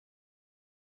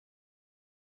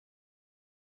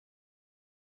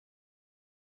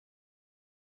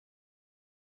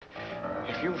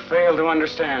You fail to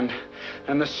understand,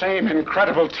 and the same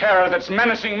incredible terror that's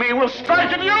menacing me will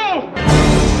strike at you!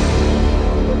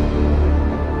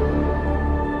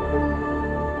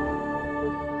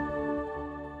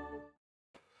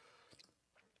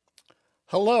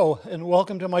 Hello, and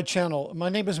welcome to my channel. My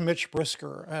name is Mitch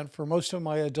Brisker, and for most of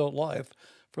my adult life,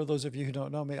 for those of you who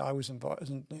don't know me, I was involved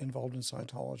in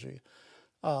Scientology.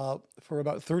 For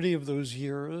about 30 of those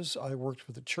years, I worked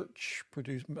for the church,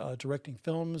 directing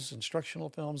films, instructional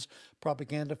films,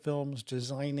 propaganda films,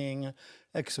 designing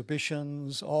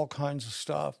exhibitions, all kinds of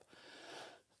stuff.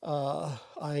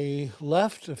 I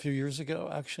left a few years ago,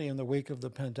 actually in the wake of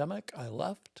the pandemic. I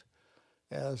left,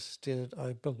 as did,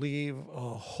 I believe,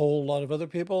 a whole lot of other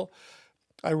people.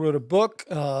 I wrote a book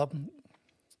called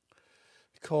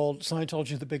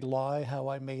Scientology, The Big Lie, How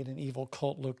I Made an Evil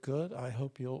Cult Look Good. I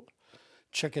hope you'll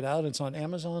check it out. It's on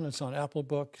Amazon, it's on Apple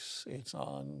Books, it's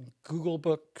on Google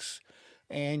Books,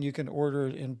 and you can order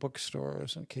it in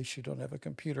bookstores in case you don't have a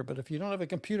computer. But if you don't have a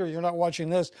computer, you're not watching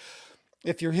this.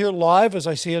 If you're here live, as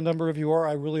I see a number of you are,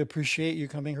 I really appreciate you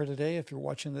coming here today. If you're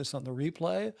watching this on the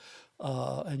replay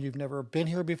and you've never been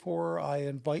here before, I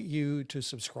invite you to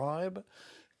subscribe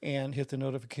and hit the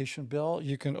notification bell.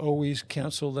 You can always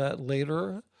cancel that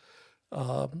later.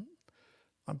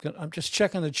 I'm just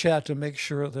checking the chat to make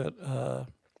sure that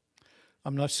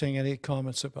I'm not saying any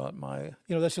comments about my,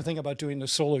 that's the thing about doing the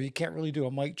solo. You can't really do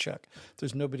a mic check.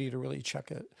 There's nobody to really check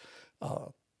it.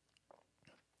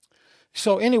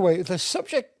 So anyway, the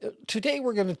subject today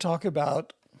we're going to talk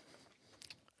about,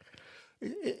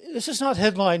 this is not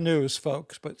headline news,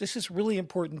 folks, but this is really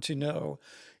important to know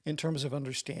in terms of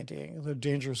understanding the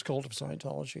dangerous cult of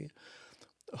Scientology.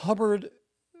 Hubbard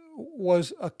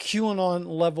was a QAnon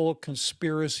level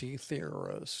conspiracy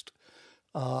theorist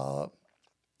to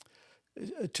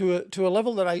a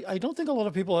level that I don't think a lot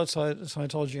of people outside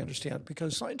Scientology understand,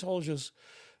 because Scientologists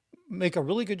make a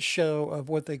really good show of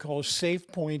what they call safe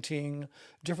pointing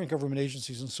different government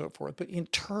agencies and so forth. But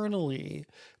internally,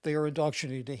 they are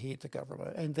indoctrinated to hate the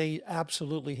government, and they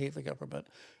absolutely hate the government.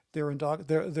 They're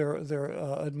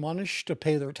admonished to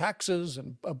pay their taxes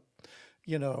and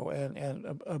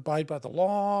abide by the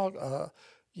law.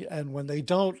 And when they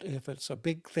don't, if it's a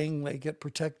big thing, they get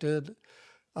protected.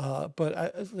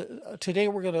 Today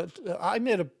I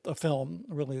made a film,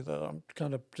 really, that I'm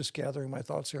kind of just gathering my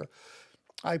thoughts here.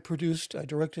 I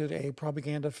directed a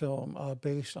propaganda film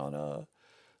based on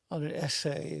an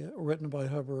essay written by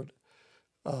Hubbard.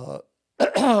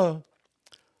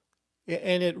 And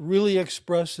it really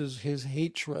expresses his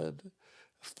hatred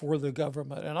for the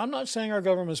government. And I'm not saying our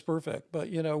government is perfect,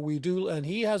 but we do, and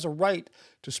he has a right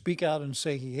to speak out and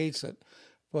say he hates it.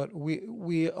 But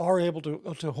we are able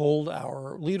to hold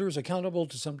our leaders accountable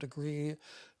to some degree.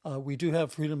 We do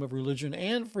have freedom of religion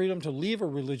and freedom to leave a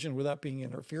religion without being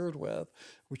interfered with,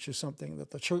 which is something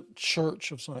that the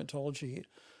Church of Scientology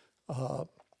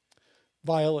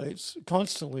violates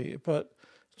constantly. But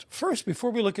first,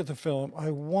 before we look at the film,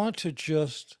 I want to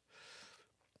just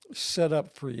set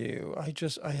up for you. I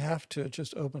have to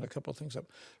just open a couple of things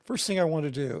up. First thing I want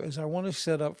to do is I want to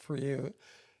set up for you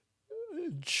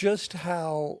just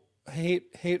how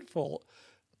hateful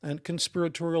and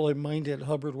conspiratorially minded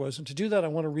Hubbard was. And to do that, I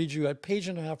want to read you a page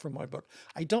and a half from my book.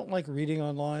 I don't like reading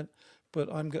online,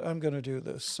 but I'm going to do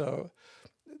this. So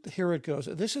here it goes.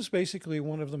 This is basically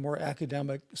one of the more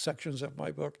academic sections of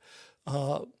my book.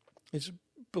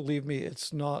 Believe me,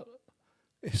 it's not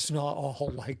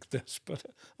all like this, but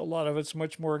a lot of it's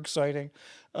much more exciting.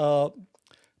 But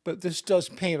this does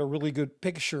paint a really good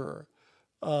picture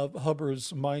of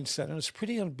Hubbard's mindset, and it's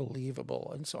pretty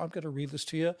unbelievable. And so I'm going to read this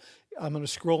to you. I'm going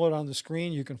to scroll it on the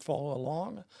screen. You can follow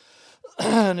along.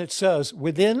 And it says,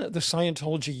 within the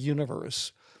Scientology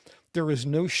universe, there is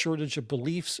no shortage of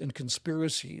beliefs and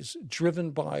conspiracies driven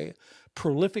by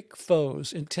prolific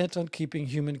foes intent on keeping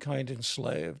humankind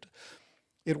enslaved.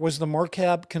 It was the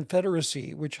Markab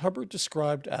Confederacy, which Hubbard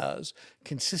described as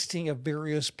consisting of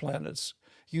various planets,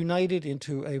 united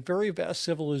into a very vast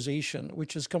civilization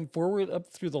which has come forward up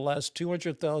through the last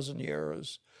 200,000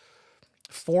 years,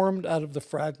 formed out of the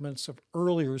fragments of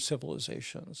earlier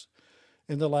civilizations.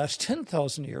 In the last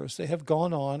 10,000 years, they have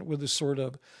gone on with a sort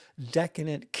of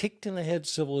decadent, kicked-in-the-head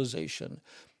civilization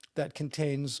that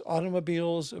contains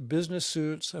automobiles, business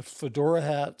suits, fedora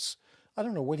hats. I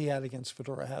don't know what he had against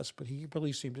fedora hats, but he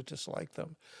really seemed to dislike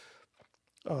them.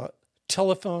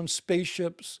 Telephones,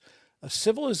 spaceships, a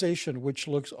civilization which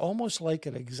looks almost like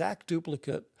an exact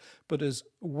duplicate, but is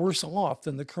worse off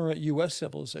than the current U.S.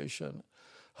 civilization.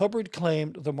 Hubbard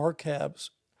claimed the Markabs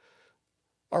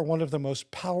are one of the most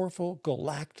powerful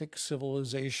galactic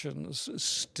civilizations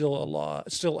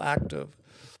still active.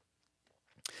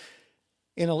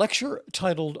 in a lecture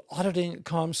titled Auditing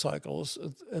Comm Cycles,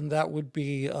 and that would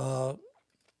be the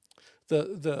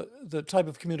type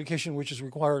of communication which is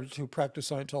required to practice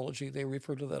Scientology. They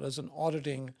refer to that as an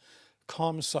auditing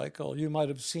comm cycle. You might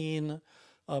have seen,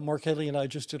 Mark Haley and I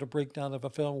just did a breakdown of a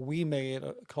film we made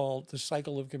called The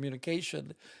Cycle of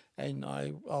Communication, and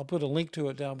I'll put a link to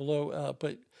it down below.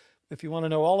 But if you want to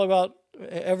know all about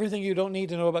everything you don't need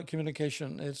to know about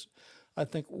communication, I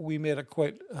think we made a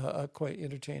quite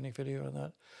entertaining video on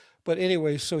that. But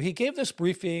anyway, so he gave this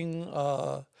briefing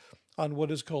on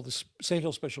what is called the St.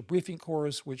 Hill Special Briefing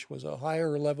Course, which was a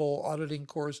higher level auditing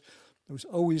course. It was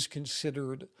always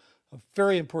considered a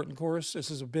very important course. This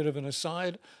is a bit of an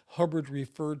aside. Hubbard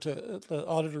referred to the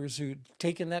auditors who'd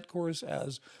taken that course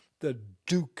as the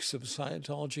dukes of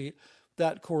Scientology.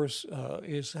 That course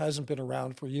hasn't been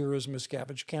around for years.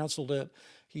 Miscavige canceled it.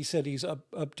 He said he's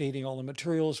updating all the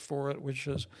materials for it, which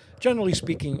is, generally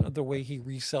speaking, the way he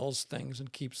resells things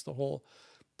and keeps the whole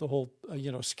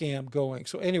scam going.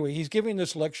 So anyway, he's giving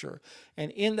this lecture,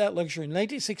 and in that lecture in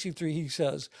 1963, he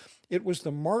says it was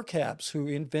the Markups who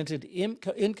invented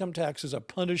income tax as a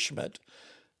punishment.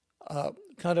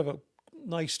 Kind of a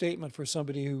nice statement for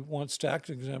somebody who wants tax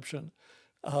exemption.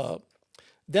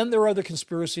 Then there are other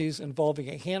conspiracies involving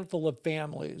a handful of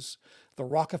families, the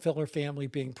Rockefeller family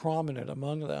being prominent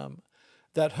among them,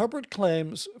 that Hubbard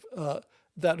claims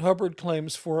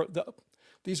for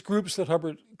these groups that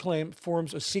Hubbard claimed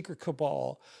forms a secret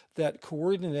cabal that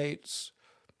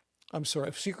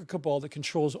a secret cabal that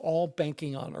controls all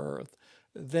banking on Earth.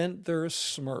 Then there's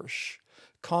SMERSH,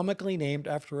 comically named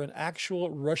after an actual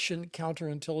Russian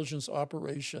counterintelligence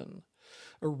operation,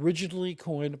 originally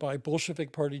coined by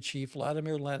Bolshevik Party chief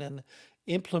Vladimir Lenin,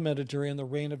 implemented during the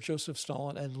reign of Joseph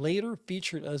Stalin, and later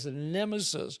featured as a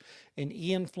nemesis in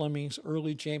Ian Fleming's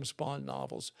early James Bond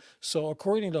novels. So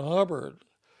according to Hubbard,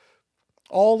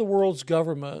 all the world's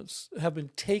governments have been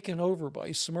taken over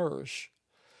by SMERSH,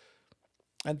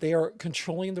 and they are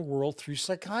controlling the world through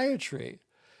psychiatry.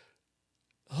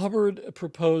 Hubbard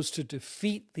proposed to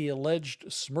defeat the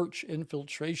alleged SMERSH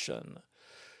infiltration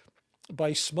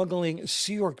by smuggling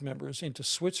Sea Org members into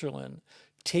Switzerland,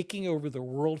 taking over the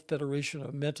World Federation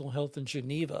of Mental Health in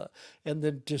Geneva, and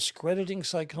then discrediting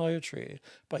psychiatry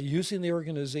by using the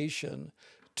organization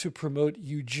to promote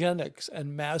eugenics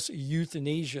and mass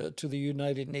euthanasia to the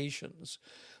United Nations.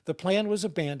 The plan was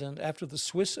abandoned after the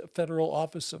Swiss Federal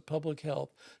Office of Public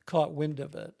Health caught wind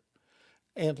of it.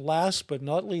 And last but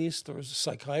not least, there was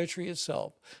psychiatry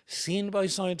itself, seen by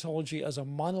Scientology as a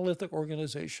monolithic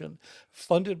organization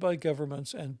funded by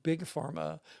governments and big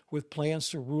pharma with plans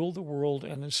to rule the world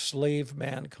and enslave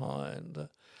mankind.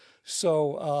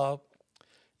 So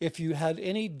if you had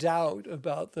any doubt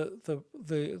about the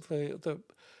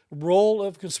role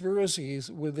of conspiracies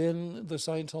within the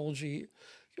Scientology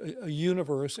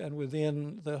universe and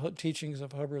within the teachings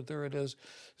of Hubbard, there it is.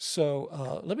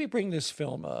 So let me bring this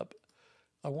film up.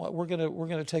 We're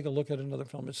gonna take a look at another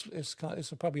film. It's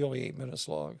probably only 8 minutes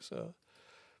long. So,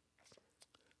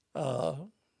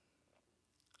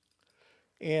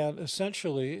 and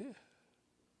essentially,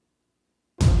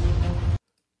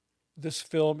 this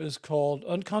film is called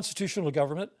Unconstitutional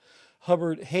Government.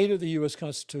 Hubbard hated the U.S.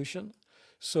 Constitution.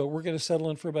 So we're going to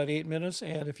settle in for about 8 minutes.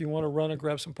 And if you want to run and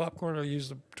grab some popcorn or use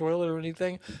the toilet or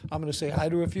anything, I'm going to say hi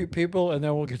to a few people, and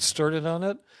then we'll get started on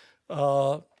it.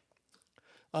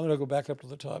 I'm going to go back up to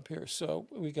the top here. So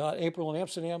we got April in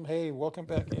Amsterdam. Hey, welcome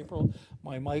back, April.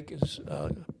 My mic is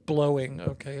blowing.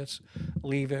 Okay, it's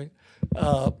leaving.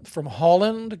 From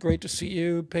Holland, great to see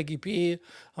you. Peggy P.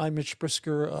 Hi, Mitch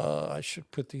Brisker. I should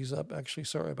put these up, actually.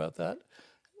 Sorry about that.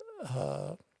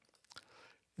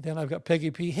 Then I've got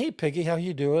Peggy P. Hey, Peggy, how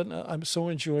you doing? I'm so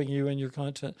enjoying you and your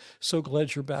content. So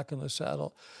glad you're back in the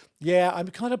saddle. Yeah, I'm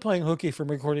kind of playing hooky from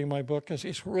recording my book because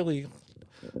it's really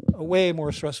way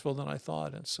more stressful than I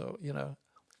thought. And so,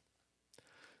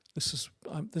 this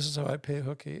is how I pay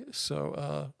hooky.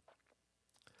 So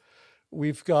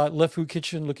we've got LeFou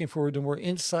Kitchen, looking forward to more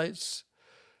insights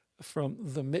from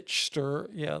the Mitch Stir.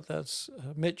 Yeah, that's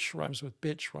Mitch rhymes with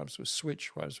bitch, rhymes with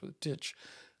switch, rhymes with ditch.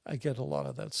 I get a lot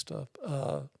of that stuff.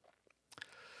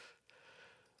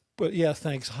 But yeah,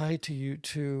 thanks. Hi to you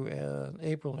too, and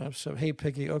April. So hey,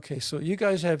 Peggy. Okay, so you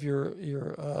guys have your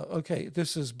okay.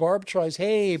 This is Barb tries.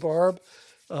 Hey, Barb,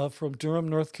 from Durham,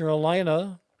 North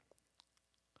Carolina.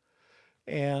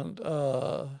 And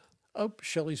oh,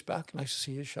 Shelley's back. Nice to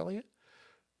see you, Shelley.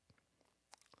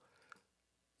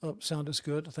 Oh, sound is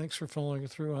good. Thanks for following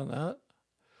through on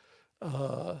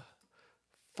that.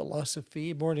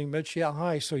 Philosophy, morning, Mitch. Yeah,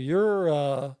 hi. So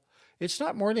you're, it's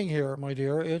not morning here, my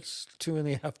dear. It's 2 in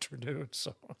the afternoon.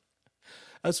 So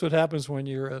that's what happens when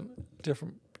you're in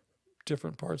different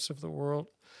different parts of the world.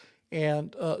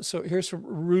 And so here's from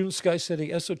Rune Sky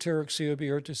City, Esoteric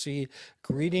COB to see.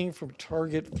 Greeting from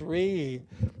Target 3.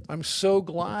 I'm so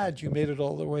glad you made it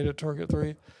all the way to Target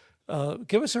 3.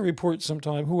 Give us a report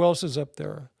sometime. Who else is up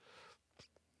there?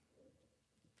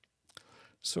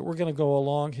 So we're going to go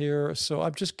along here. So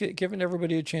I'm just giving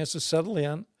everybody a chance to settle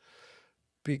in,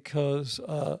 because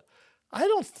I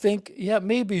don't think, yeah,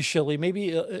 maybe Shelley.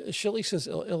 Maybe Shelley says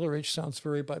Illerich sounds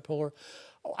very bipolar.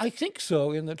 I think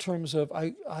so, in the terms of,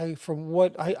 from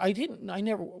what, I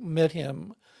never met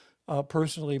him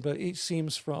personally, but it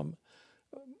seems from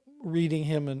reading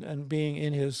him and being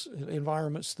in his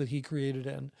environments that he created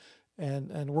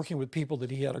and working with people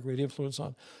that he had a great influence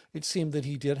on, it seemed that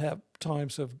he did have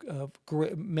times of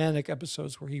great manic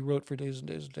episodes where he wrote for days and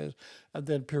days and days, and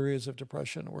then periods of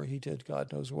depression where he did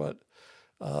God knows what.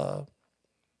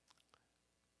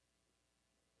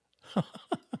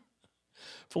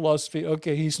 Philosophy.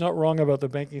 Okay, he's not wrong about the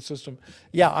banking system.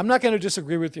 Yeah, I'm not going to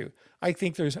disagree with you. I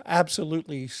think there's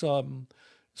absolutely some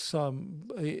sort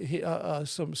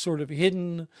of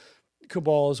hidden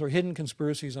cabals or hidden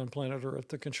conspiracies on planet Earth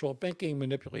to control banking,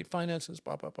 manipulate finances,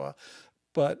 blah, blah, blah.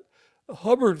 But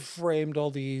Hubbard framed all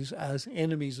these as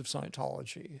enemies of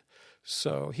Scientology.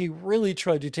 So he really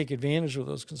tried to take advantage of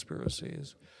those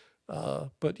conspiracies.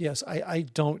 But yes, I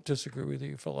don't disagree with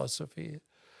you, philosophy.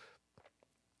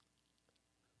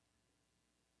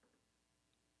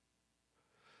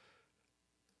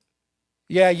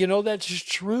 Yeah, you know, that's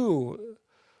true.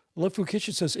 Love Food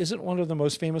Kitchen says, isn't one of the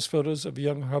most famous photos of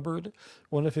young Hubbard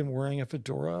one of him wearing a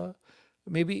fedora?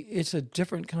 Maybe it's a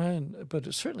different kind, but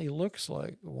it certainly looks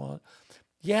like one.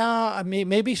 Yeah, I mean,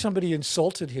 maybe somebody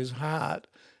insulted his hat,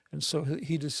 and so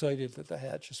he decided that the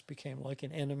hat just became like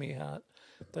an enemy hat.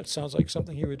 That sounds like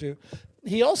something he would do.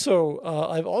 He also,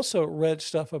 I've also read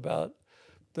stuff about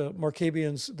the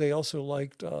Markabians. They also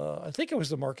liked, I think it was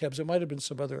the Markabs. It might have been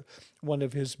some other one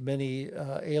of his many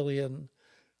alien,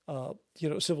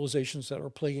 civilizations that are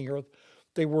plaguing Earth.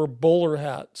 They wore bowler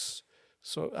hats.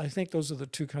 So I think those are the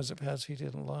two kinds of hats he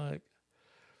didn't like.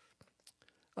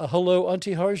 Hello,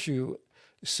 Auntie Harju.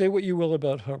 Say what you will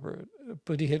about Hubbard,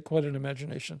 but he had quite an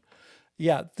imagination.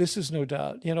 Yeah, this is no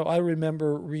doubt. You know, I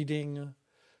remember reading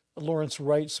Lawrence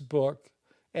Wright's book,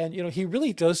 and, you know, he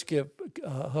really does give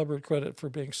Hubbard credit for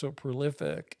being so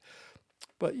prolific.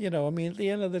 But, you know, I mean, at the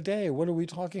end of the day, what are we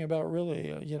talking about, really?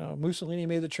 You know, Mussolini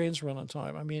made the trains run on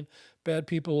time. I mean, bad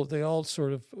people, they all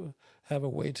sort of have a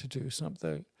way to do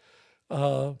something.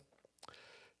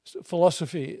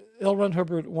 Philosophy. L. Ron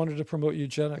Hubbard wanted to promote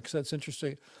eugenics. That's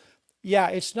interesting. Yeah,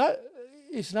 it's not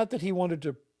that he wanted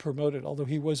to promote it, although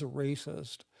he was a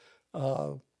racist.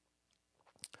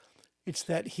 It's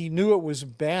that he knew it was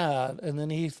bad, and then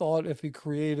he thought if he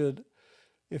created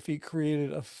a fake,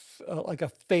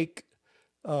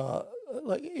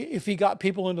 like if he got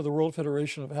people into the World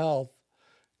Federation of Health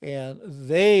and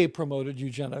they promoted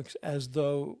eugenics as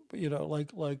though, you know,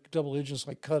 like double agents,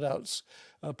 like cutouts,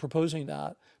 proposing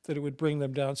that it would bring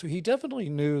them down. So he definitely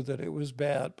knew that it was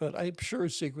bad, but I'm sure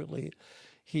secretly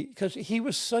because he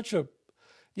was such a,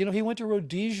 you know, he went to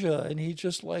Rhodesia and he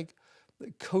just like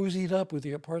cozied up with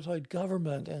the apartheid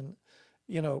government, and,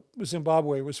 you know,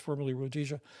 Zimbabwe was formerly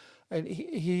Rhodesia. And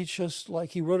he just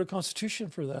like, he wrote a constitution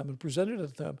for them and presented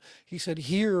it to them. He said,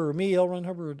 here, me, L. Ron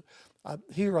Hubbard,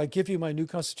 here, I give you my new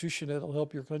constitution. It'll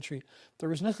help your country. There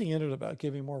was nothing in it about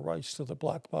giving more rights to the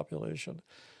black population.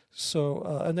 So,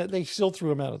 and they still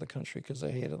threw him out of the country because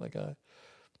they hated the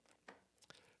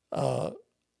guy.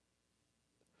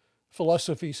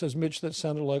 Philosophy says, Mitch, that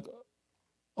sounded like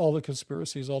all the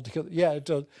conspiracies all together. Yeah, it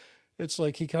does. It's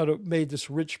like he kind of made this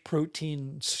rich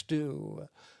protein stew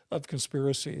of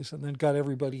conspiracies and then got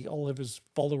everybody, all of his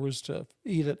followers, to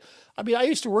eat it. I mean, I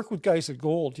used to work with guys at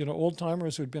Gold, you know, old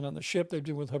timers who'd been on the ship. They'd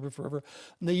been with Hubbard forever.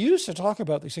 And they used to talk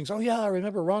about these things. Oh, yeah, I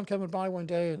remember Ron coming by one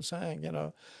day and saying, you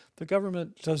know, the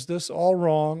government does this all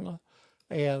wrong,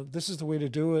 and this is the way to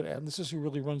do it, and this is who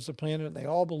really runs the planet. And they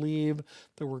all believe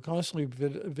that we're constantly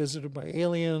visited by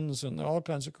aliens and all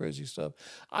kinds of crazy stuff.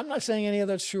 I'm not saying any of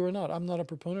that's true or not. I'm not a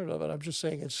proponent of it. I'm just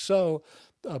saying it's so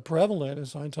prevalent in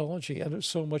Scientology, and it's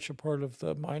so much a part of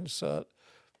the mindset.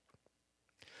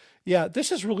 Yeah,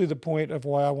 this is really the point of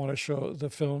why I want to show the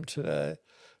film today.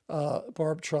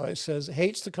 Barb Try says,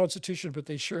 hates the Constitution, but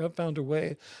they sure have found a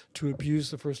way to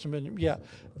abuse the First Amendment. Yeah,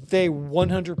 they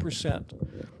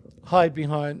 100% hide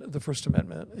behind the First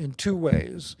Amendment in two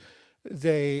ways.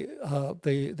 They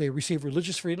receive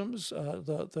religious freedoms,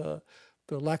 the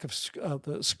lack of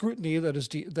the scrutiny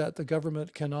that the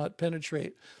government cannot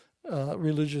penetrate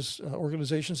religious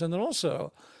organizations, and then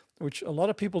also, which a lot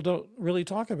of people don't really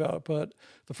talk about, but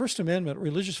the First Amendment,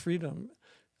 religious freedom,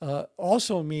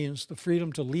 also means the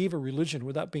freedom to leave a religion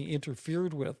without being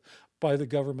interfered with by the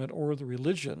government or the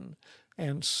religion.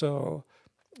 And so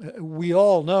we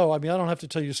all know, I mean, I don't have to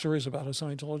tell you stories about how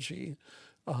Scientology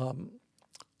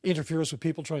interferes with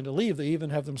people trying to leave. They even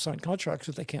have them sign contracts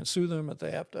that they can't sue them, that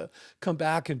they have to come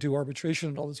back and do arbitration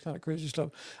and all this kind of crazy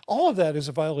stuff. All of that is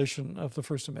a violation of the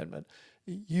First Amendment.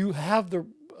 You have the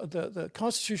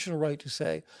constitutional right to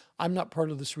say, I'm not part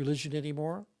of this religion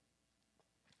anymore.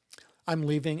 I'm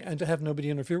leaving, and to have nobody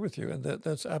interfere with you. And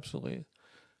that's absolutely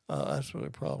a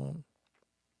problem.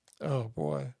 Oh,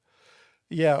 boy.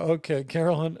 Yeah, okay.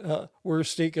 Carolyn,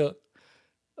 Worstika,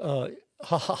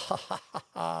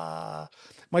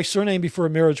 my surname before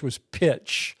marriage was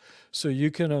Pitch. So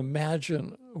you can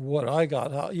imagine what I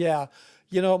got. Yeah,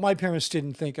 my parents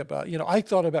didn't think about, I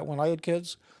thought about when I had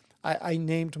kids, I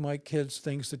named my kids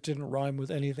things that didn't rhyme with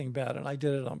anything bad, and I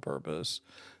did it on purpose.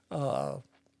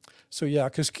 So yeah,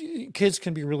 because kids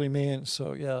can be really mean.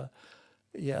 So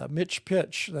yeah, Mitch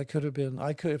Pitch, that could have been,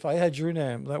 if I had your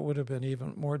name, that would have been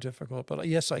even more difficult. But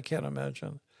yes, I can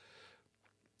imagine.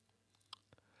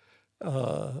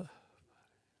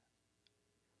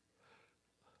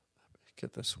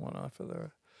 Get this one off of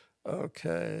there.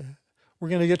 Okay. We're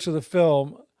going to get to the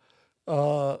film.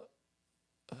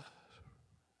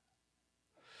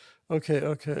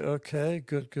 Okay.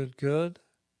 Good.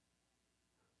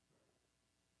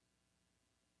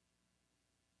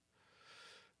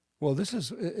 Well, this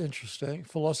is interesting.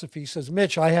 Philosophy says,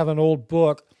 Mitch, I have an old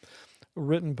book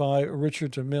written by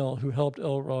Richard DeMille, who helped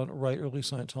L. Ron write early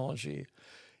Scientology.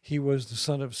 He was the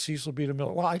son of Cecil B.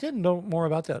 DeMille. Well, I didn't know more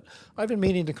about that. I've been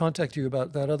meaning to contact you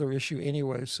about that other issue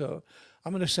anyway, so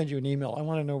I'm going to send you an email. I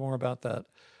want to know more about that.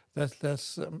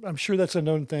 That's I'm sure that's a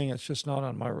known thing. It's just not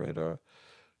on my radar.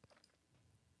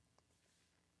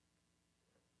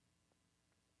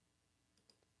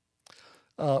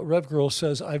 Rev Girl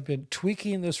says, I've been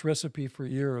tweaking this recipe for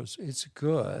years. It's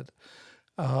good.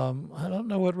 I don't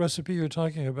know what recipe you're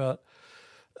talking about.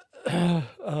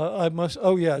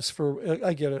 It's for,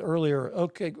 I get it, earlier.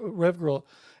 Okay, Rev Girl,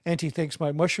 Auntie thinks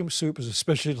my mushroom soup is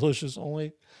especially delicious.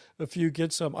 Only a few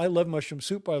get some. I love mushroom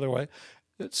soup, by the way.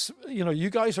 It's,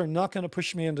 you guys are not going to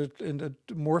push me into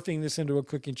morphing this into a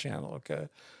cooking channel, okay?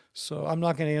 So I'm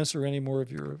not going to answer any more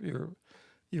of your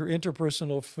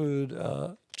interpersonal food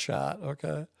chat,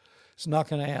 okay? It's not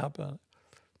going to happen.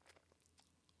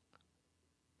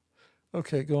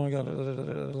 Okay, going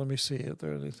on. Let me see if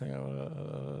there's anything I want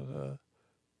to.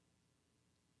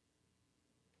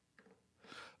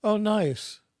 Oh,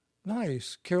 nice.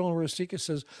 Carolyn Rostica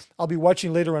says, I'll be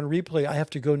watching later on replay. I have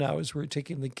to go now as we're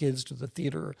taking the kids to the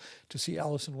theater to see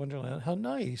Alice in Wonderland. How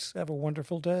nice. Have a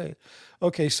wonderful day.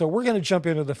 Okay, so we're going to jump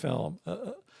into the film.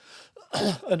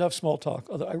 Enough small talk.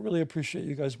 Although I really appreciate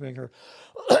you guys being here.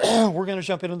 We're going to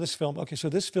jump into this film. Okay, so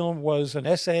this film was an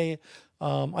essay.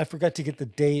 I forgot to get the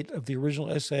date of the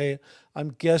original essay.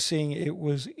 I'm guessing it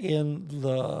was in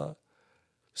the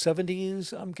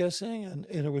 70s, I'm guessing. And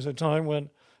it was a time when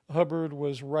Hubbard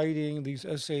was writing these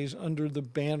essays under the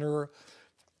banner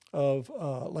of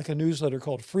like a newsletter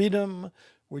called Freedom,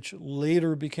 which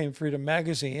later became Freedom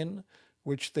Magazine,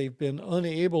 which they've been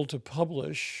unable to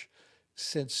publish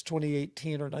since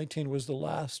 2018 or 19 was the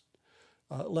last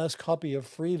copy of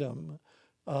Freedom.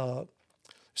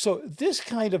 So this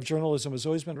kind of journalism has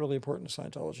always been really important to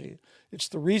Scientology. It's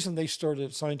the reason they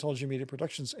started Scientology Media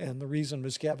Productions and the reason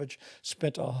Miscavige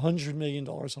spent $100 million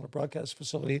on a broadcast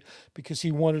facility, because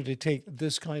he wanted to take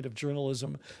this kind of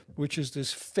journalism, which is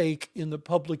this fake in the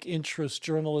public interest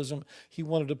journalism. He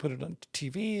wanted to put it on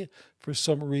TV. For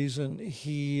some reason,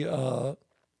 he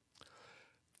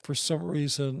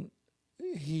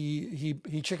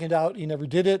chickened out. He never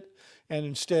did it. And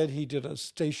instead, he did a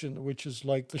station which is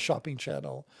like the shopping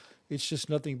channel. It's just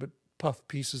nothing but puff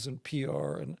pieces and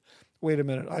PR. And wait a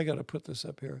minute, I got to put this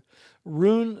up here.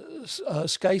 Rune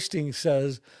Skysting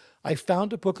says, I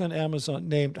found a book on Amazon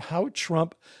named How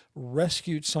Trump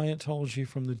Rescued Scientology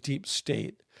from the Deep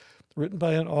State, written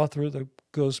by an author that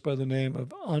goes by the name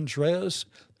of Andreas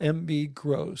M.B.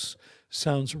 Gross.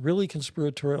 Sounds really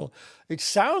conspiratorial. It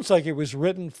sounds like it was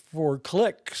written for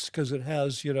clicks because it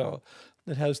has,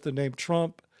 it has the name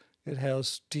Trump, it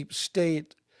has Deep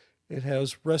State, it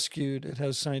has Rescued, it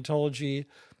has Scientology.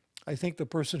 I think the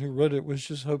person who wrote it was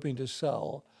just hoping to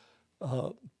sell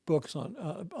books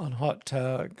on hot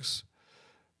tags.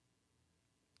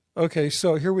 Okay,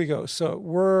 so here we go. So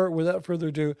without further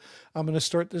ado, I'm going to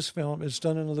start this film. It's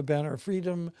done under the banner of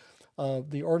Freedom.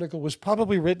 The article was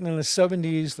probably written in the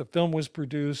 70s. The film was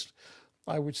produced,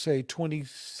 I would say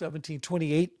 2017,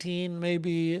 2018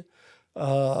 maybe.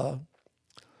 I'm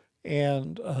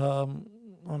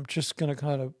just going to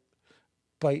kind of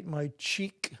bite my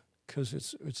cheek because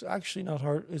it's actually not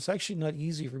hard. It's actually not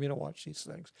easy for me to watch these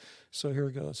things. So here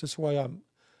it goes. That's why I'm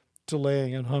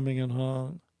delaying and humming and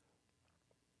hawing.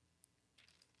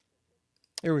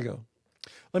 Here we go.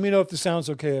 Let me know if the sound's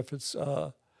okay, if it's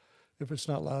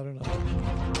not loud enough.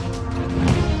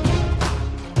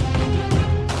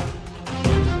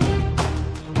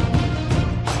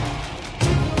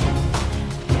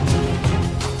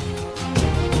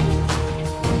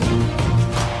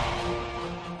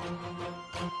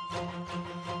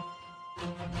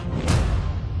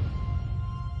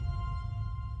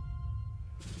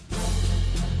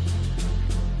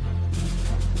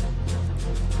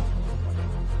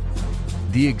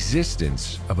 The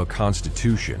existence of a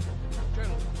constitution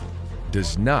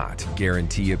does not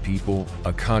guarantee a people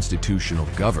a constitutional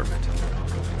government.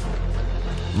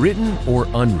 Written or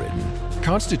unwritten,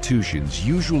 constitutions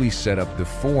usually set up the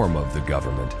form of the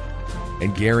government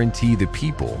and guarantee the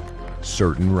people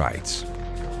certain rights.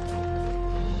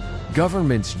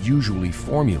 Governments usually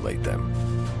formulate them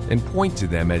and point to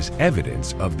them as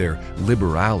evidence of their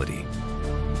liberality.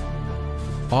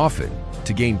 Often,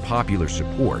 to gain popular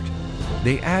support,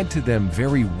 they add to them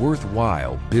very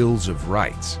worthwhile bills of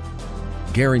rights,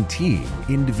 guaranteeing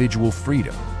individual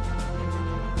freedom,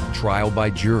 trial by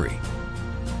jury,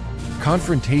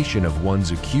 confrontation of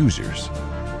one's accusers,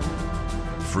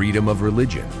 freedom of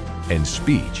religion and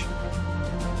speech,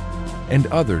 and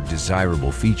other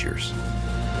desirable features.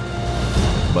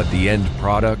 But the end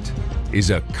product is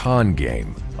a con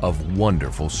game of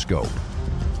wonderful scope.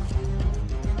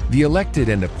 The elected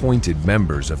and appointed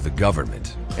members of the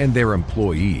government and their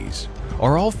employees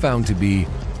are all found to be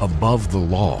above the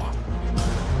law.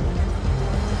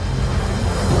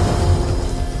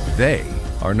 They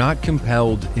are not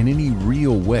compelled in any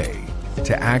real way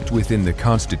to act within the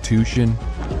Constitution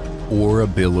or a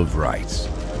Bill of Rights.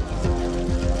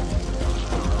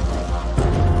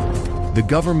 The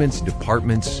government's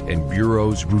departments and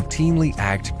bureaus routinely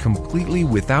act completely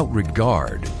without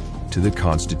regard to the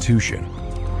Constitution.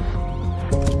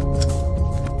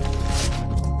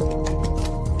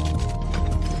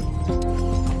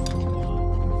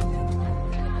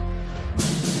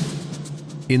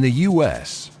 In the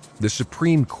U.S., the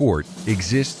Supreme Court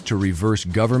exists to reverse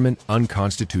government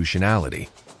unconstitutionality.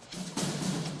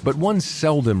 But one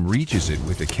seldom reaches it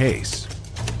with a case,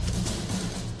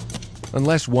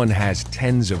 unless one has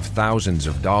tens of thousands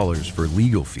of dollars for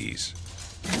legal fees.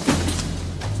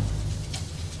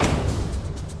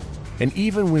 And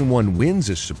even when one wins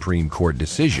a Supreme Court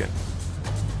decision,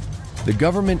 the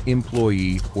government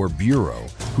employee or bureau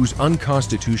whose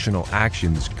unconstitutional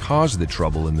actions caused the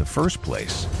trouble in the first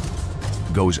place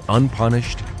goes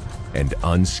unpunished and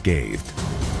unscathed.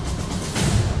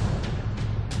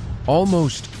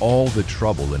 Almost all the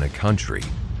trouble in a country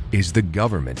is the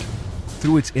government,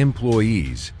 through its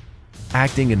employees,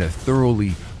 acting in a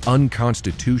thoroughly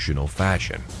unconstitutional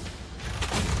fashion.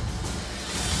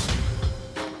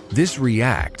 This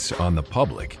reacts on the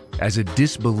public as a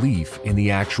disbelief in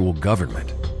the actual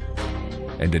government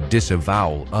and a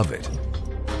disavowal of it.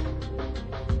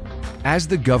 As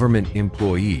the government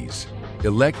employees,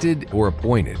 elected or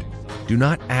appointed, do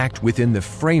not act within the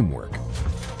framework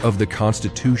of the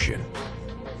Constitution,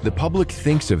 the public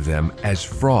thinks of them as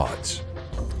frauds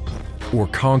or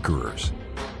conquerors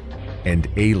and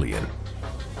alien.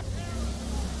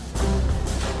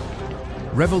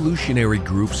 Revolutionary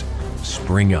groups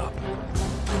spring up.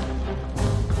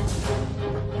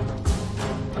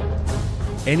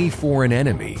 Any foreign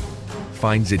enemy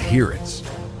finds adherents.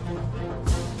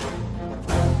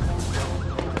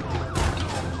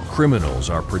 Criminals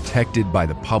are protected by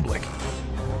the public.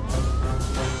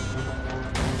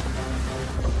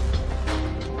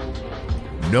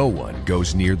 No one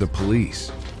goes near the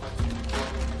police.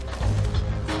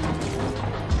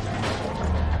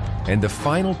 And the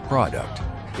final product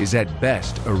is at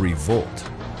best a revolt,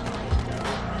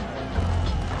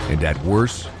 and at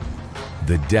worst,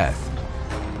 the death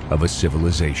of a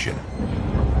civilization.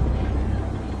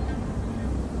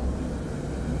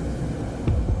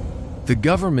 The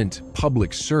government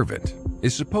public servant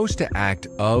is supposed to act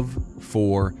of,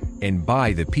 for, and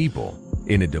by the people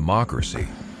in a democracy.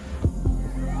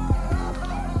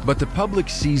 But the public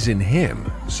sees in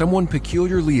him someone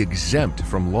peculiarly exempt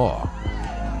from law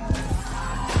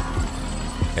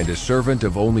and a servant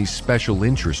of only special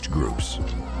interest groups.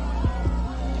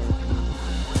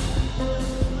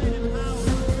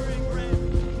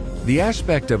 The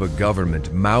aspect of a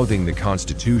government mouthing the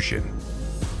Constitution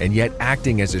and yet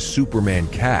acting as a Superman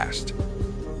caste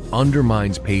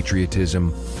undermines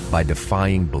patriotism by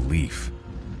defying belief.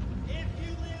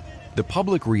 The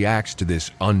public reacts to this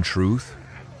untruth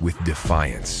with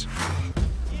defiance.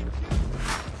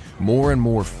 More and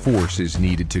more force is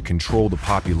needed to control the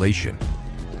population.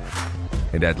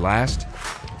 And at last,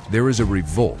 there is a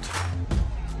revolt,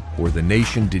 or the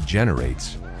nation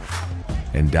degenerates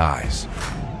and dies.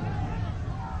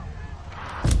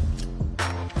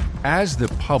 As the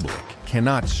public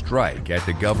cannot strike at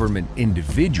the government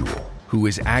individual who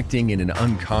is acting in an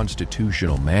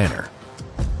unconstitutional manner,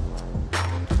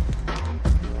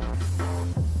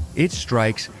 it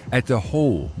strikes at the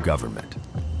whole government.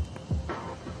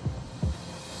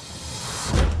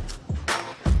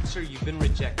 Sir, you've been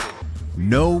rejected.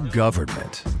 No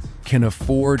government can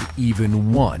afford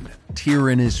even one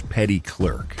tyrannous petty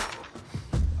clerk,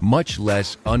 much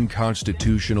less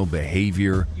unconstitutional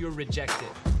behavior You're rejected.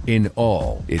 in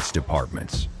all its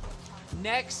departments.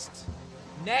 Next.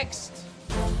 Next.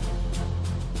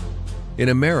 In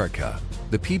America,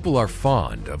 the people are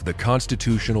fond of the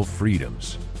constitutional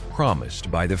freedoms promised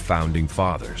by the Founding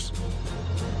Fathers.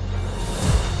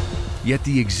 Yet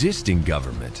the existing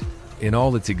government, in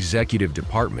all its executive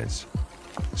departments,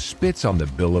 spits on the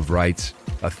Bill of Rights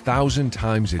 1,000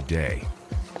 times a day.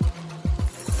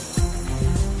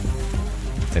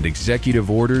 And executive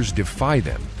orders defy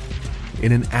them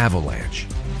in an avalanche.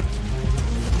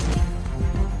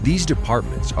 These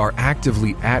departments are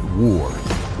actively at war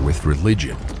with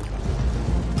religion,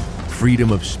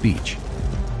 freedom of speech,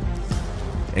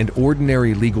 and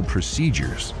ordinary legal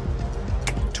procedures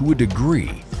to a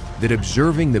degree that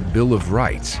observing the Bill of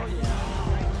Rights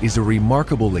is a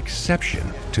remarkable exception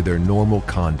to their normal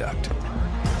conduct.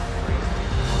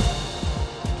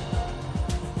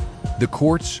 The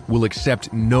courts will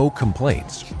accept no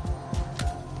complaints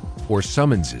or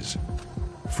summonses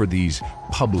for these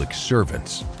public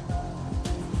servants.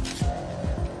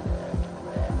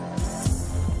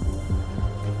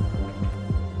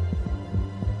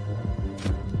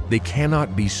 They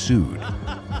cannot be sued.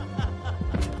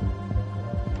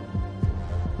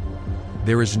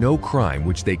 There is no crime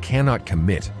which they cannot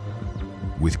commit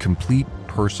with complete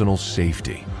personal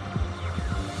safety.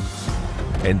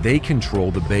 And they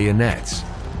control the bayonets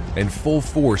and full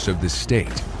force of the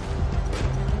state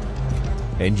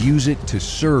and use it to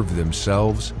serve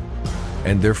themselves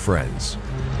and their friends.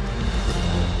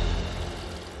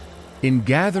 In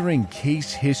gathering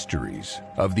case histories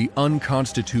of the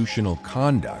unconstitutional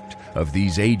conduct of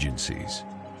these agencies,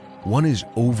 one is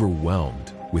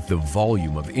overwhelmed with the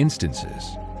volume of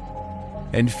instances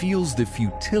and feels the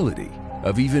futility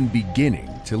of even beginning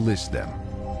to list them.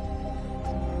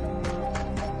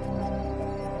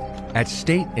 At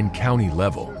state and county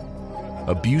level,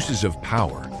 abuses of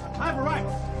power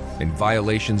and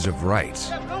violations of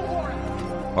rights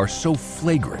are so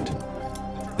flagrant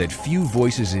that few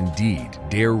voices indeed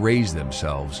dare raise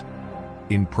themselves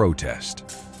in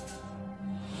protest.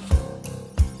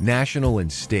 National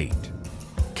and state,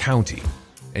 county,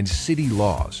 and city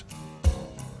laws,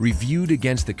 reviewed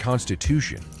against the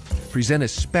Constitution, present a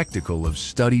spectacle of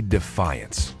studied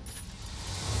defiance.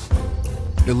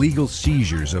 Illegal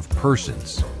seizures of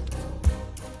persons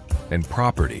and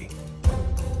property,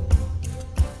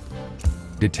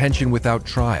 detention without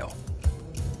trial,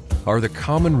 are the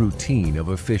common routine of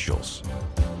officials.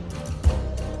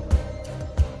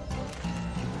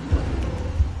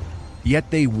 Yet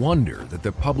they wonder that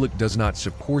the public does not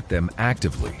support them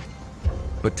actively,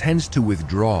 but tends to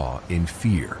withdraw in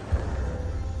fear.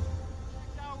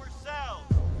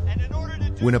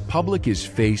 When a public is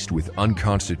faced with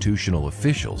unconstitutional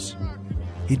officials,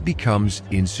 it becomes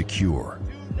insecure.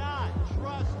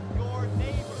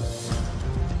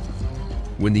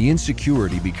 When the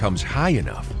insecurity becomes high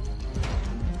enough,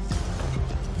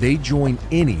 they join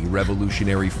any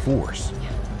revolutionary force.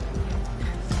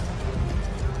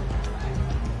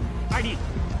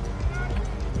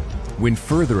 When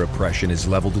further oppression is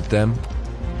leveled at them,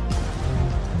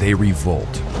 they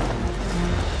revolt.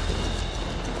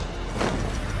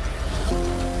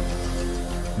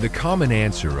 The common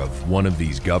answer of one of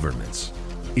these governments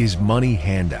is money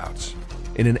handouts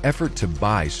in an effort to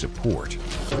buy support.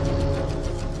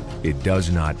 It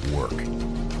does not work.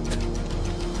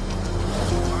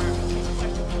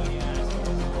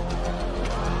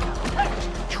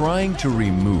 Trying to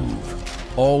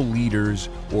remove all leaders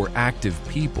or active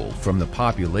people from the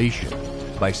population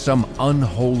by some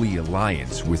unholy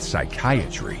alliance with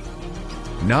psychiatry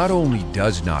not only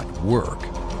does not work,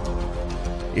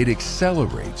 it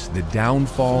accelerates the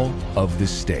downfall of the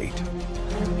state,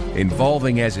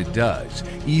 involving as it does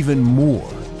even more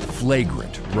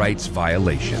flagrant rights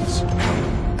violations.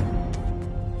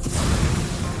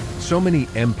 So many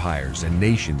empires and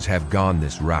nations have gone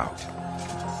this route.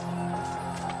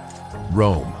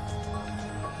 Rome,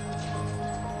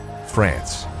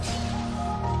 France,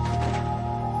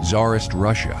 Tsarist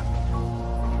Russia,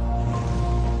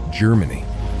 Germany,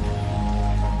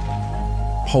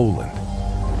 Poland,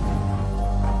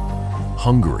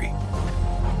 Hungary,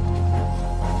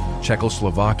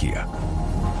 Czechoslovakia,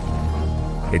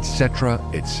 etc.,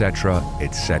 etc.,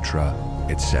 etc.,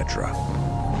 etc.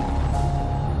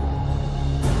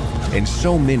 And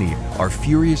so many are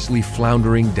furiously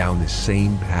floundering down the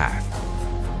same path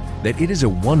that it is a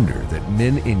wonder that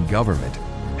men in government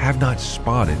have not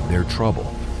spotted their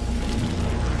trouble.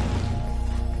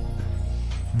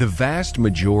 The vast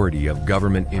majority of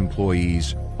government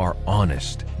employees are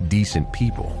honest, decent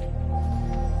people.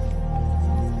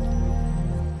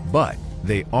 But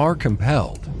they are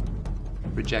compelled,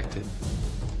 Rejected.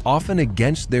 often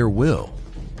against their will,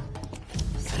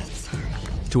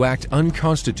 to act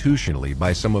unconstitutionally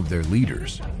by some of their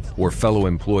leaders or fellow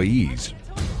employees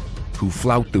who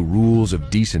flout the rules of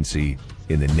decency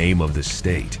in the name of the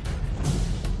state.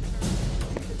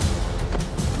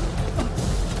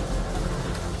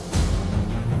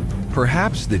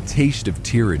 Perhaps the taste of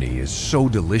tyranny is so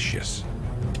delicious,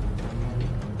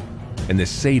 and the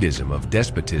sadism of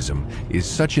despotism is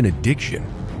such an addiction,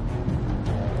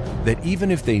 that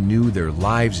even if they knew their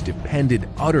lives depended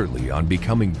utterly on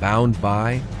becoming bound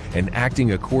by and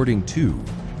acting according to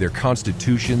their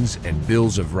constitutions and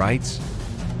bills of rights,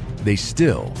 they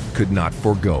still could not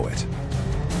forego it.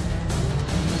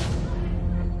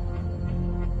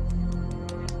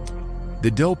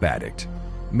 The dope addict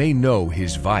may know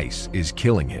his vice is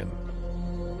killing him,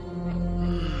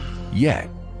 yet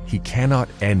he cannot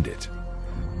end it.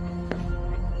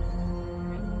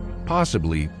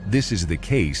 Possibly, this is the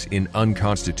case in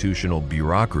unconstitutional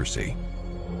bureaucracy.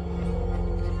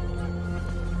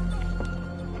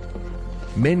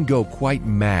 Men go quite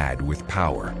mad with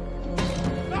power,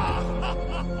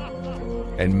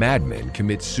 and madmen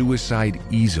commit suicide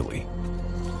easily.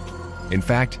 In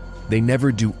fact, they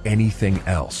never do anything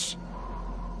else.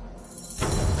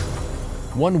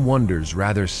 One wonders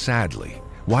rather sadly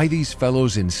why these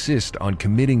fellows insist on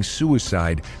committing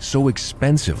suicide so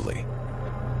expensively.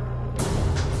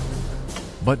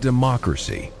 But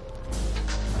democracy,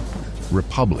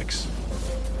 republics,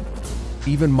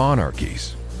 even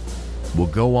monarchies will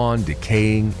go on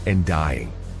decaying and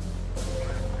dying,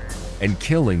 and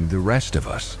killing the rest of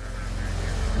us,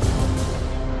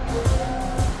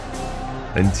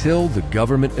 until the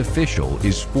government official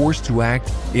is forced to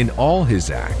act in all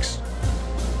his acts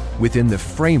within the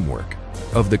framework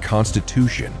of the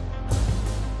Constitution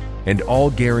and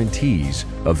all guarantees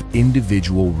of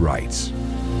individual rights.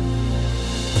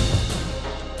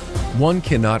 One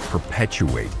cannot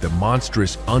perpetuate the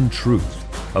monstrous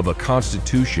untruth of a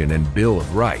Constitution and Bill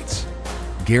of Rights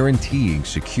guaranteeing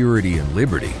security and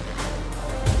liberty,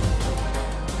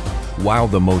 while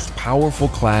the most powerful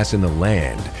class in the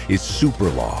land is super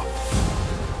law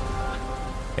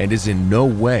and is in no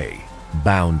way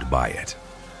bound by it.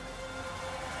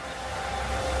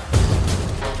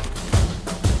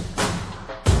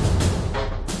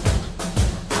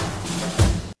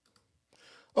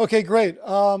 Okay, great.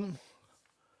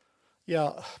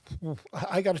 Yeah,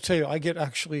 I got to tell you, I get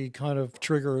actually kind of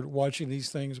triggered watching these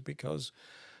things because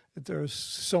there's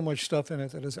so much stuff in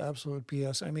it that is absolute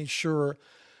BS. I mean, sure,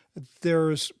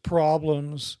 there's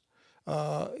problems.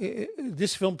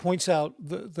 This film points out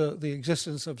the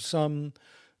existence of some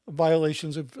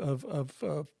violations of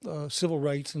civil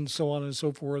rights and so on and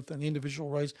so forth, and individual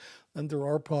rights, and there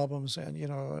are problems, and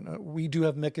we do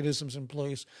have mechanisms in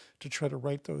place to try to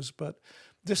right those, but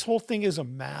this whole thing is a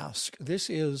mask. This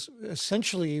is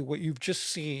essentially what you've just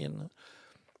seen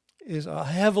is a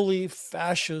heavily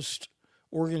fascist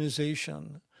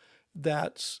organization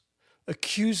that's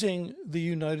accusing the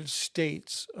United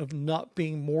States of not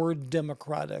being more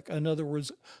democratic. In other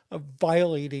words, of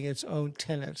violating its own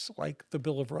tenets like the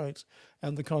Bill of Rights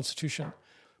and the Constitution.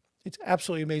 It's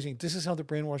absolutely amazing. This is how the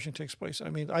brainwashing takes place.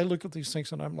 I mean, I look at these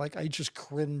things and I'm like, I just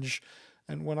cringe.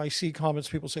 And when I see comments,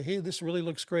 people say, hey, this really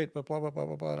looks great, but blah, blah, blah,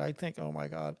 blah, blah. And I think, oh my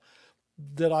God,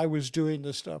 that I was doing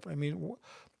this stuff. I mean,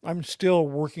 I'm still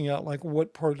working out like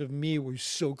what part of me was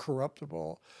so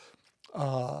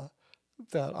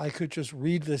that I could just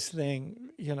read this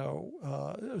thing,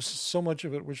 so much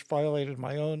of it which violated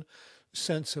my own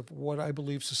sense of what I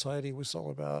believe society was all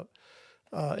about.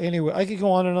 Anyway, I could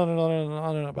go on and on and on and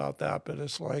on and about that, but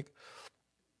it's like,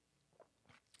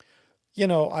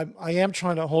 I am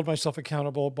trying to hold myself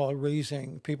accountable by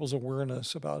raising people's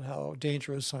awareness about how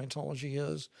dangerous Scientology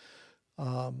is.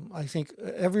 I think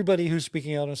everybody who's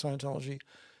speaking out on Scientology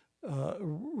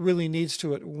really needs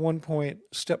to, at one point,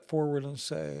 step forward and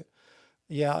say,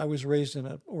 yeah, I was raised in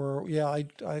it, or yeah,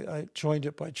 I joined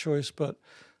it by choice, but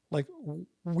like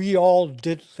we all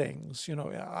did things, you know.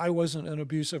 I wasn't an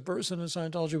abusive person in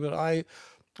Scientology, but I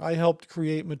helped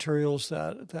create materials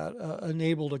that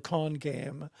enabled a con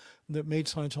game that made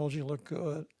Scientology look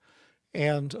good,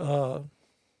 and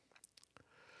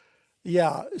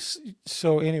yeah.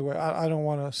 So anyway, I don't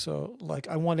want to. So like,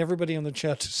 I want everybody in the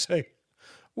chat to say,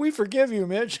 "We forgive you,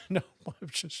 Mitch." No, I'm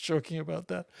just joking about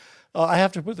that. I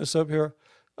have to put this up here.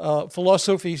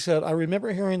 Philosophy said, "I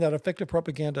remember hearing that effective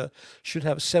propaganda should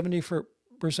have 70%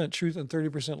 truth and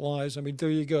 30% lies." I mean, there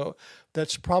you go.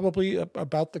 That's probably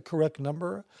about the correct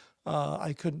number.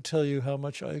 I couldn't tell you how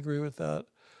much I agree with that.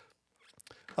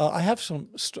 I have some.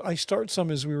 I start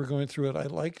some as we were going through it. I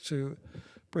like to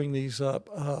bring these up.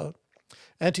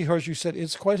 Anti-Harju said,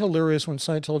 "It's quite hilarious when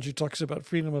Scientology talks about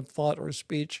freedom of thought or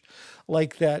speech,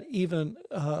 like that even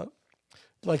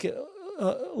like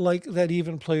that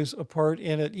even plays a part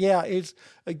in it." Yeah, it's,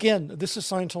 again, this is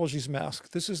Scientology's mask.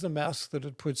 This is the mask that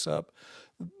it puts up.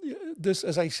 This,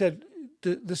 as I said,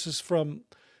 this is from.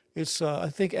 It's I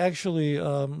think actually.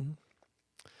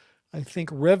 I think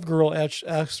Rev Girl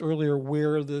asked earlier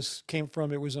where this came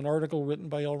from. It was an article written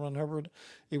by L. Ron Hubbard.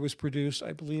 It was produced,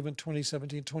 I believe, in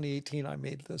 2017, 2018. I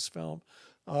made this film.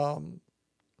 I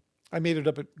made it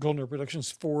up at Goldner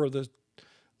Productions for the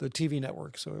TV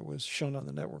network, so it was shown on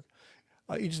the network.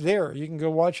 It's there. You can go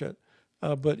watch it.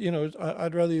 But, you know,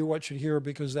 I'd rather you watch it here,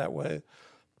 because that way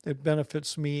it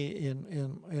benefits me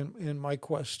in my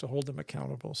quest to hold them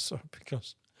accountable. So,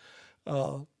 because...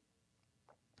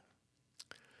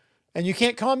 and you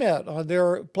can't comment on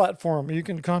their platform. You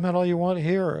can comment all you want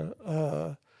here.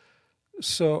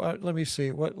 So let me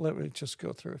see. Let me just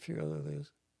go through a few other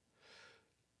things.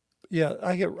 Yeah,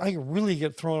 I really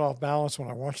get thrown off balance when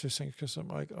I watch these things, because I'm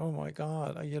like, oh my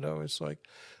God. You know, it's like,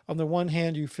 on the one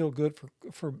hand, you feel good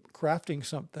for crafting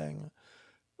something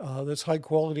that's high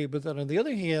quality, but then on the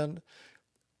other hand,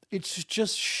 it's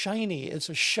just shiny. It's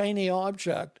a shiny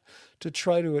object to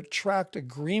try to attract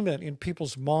agreement in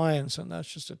people's minds, and that's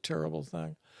just a terrible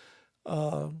thing.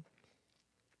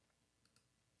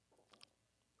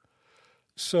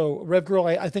 So, Rev Girl,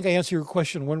 I think I answered your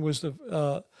question. When was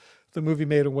the movie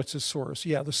made, and what's the source?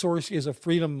 Yeah, the source is a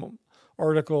Freedom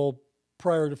article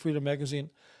prior to Freedom Magazine.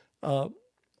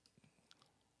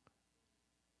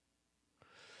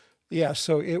 Yeah,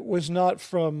 so it was not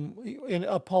from in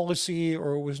a policy,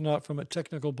 or it was not from a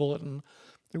technical bulletin.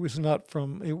 It was not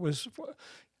from, it was,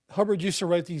 Hubbard used to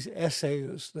write these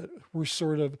essays that were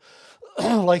sort of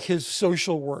like his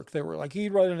social work. They were like,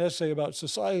 he'd write an essay about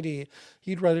society.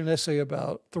 He'd write an essay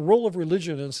about the role of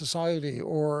religion in society,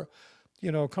 or, you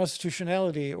know,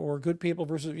 constitutionality, or good people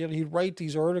versus, you know, he'd write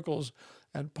these articles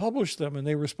and publish them, and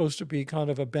they were supposed to be kind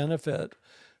of a benefit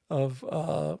of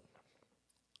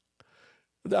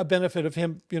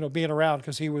him, you know, being around,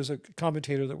 because he was a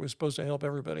commentator that was supposed to help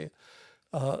everybody.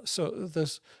 So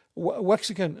this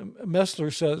Wexican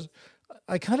Messler says,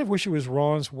 "I kind of wish it was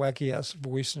Ron's wacky ass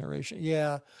voice narration."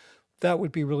 Yeah, that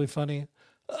would be really funny.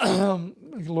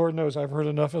 Lord knows I've heard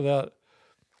enough of that.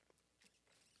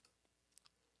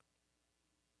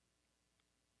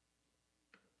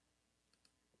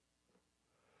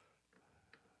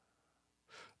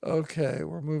 Okay,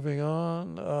 we're moving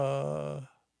on.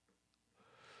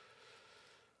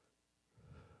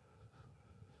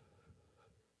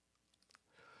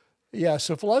 Yeah,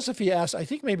 so Philosophy asks, I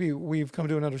think maybe we've come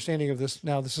to an understanding of this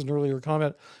now. This is an earlier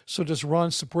comment. So does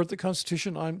Ron support the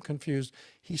Constitution? I'm confused.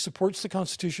 He supports the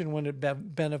Constitution when it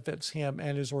benefits him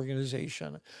and his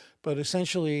organization. But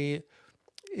essentially,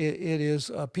 it is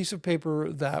a piece of paper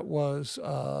that was,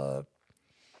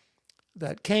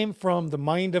 that came from the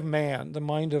mind of man, the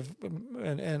mind of,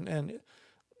 and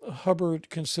Hubbard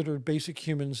considered basic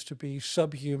humans to be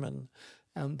subhuman,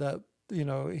 and that, you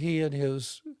know, he and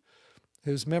his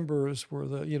members were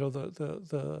the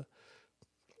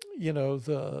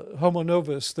homo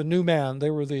novus, the new man. They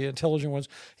were the intelligent ones.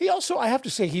 He also, I have to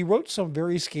say, he wrote some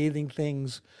very scathing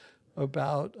things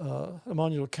about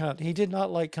Immanuel Kant. He did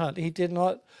not like Kant.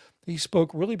 He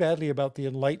spoke really badly about the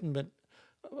Enlightenment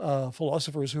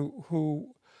philosophers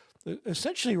who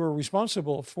essentially were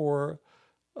responsible for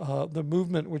the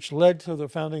movement which led to the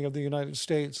founding of the United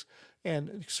States,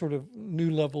 and sort of new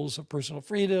levels of personal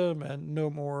freedom, and no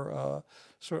more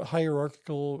sort of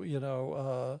hierarchical,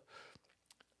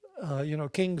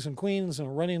 kings and queens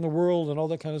and running the world and all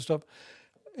that kind of stuff.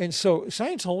 And so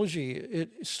Scientology,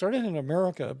 it started in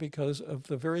America because of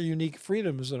the very unique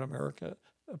freedoms that America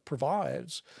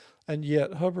provides. And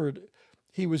yet Hubbard,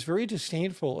 he was very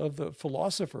disdainful of the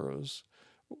philosophers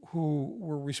who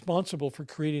were responsible for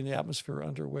creating the atmosphere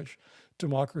under which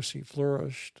democracy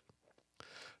flourished.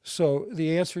 So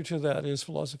the answer to that is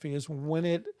philosophy is when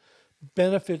it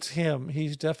benefits him,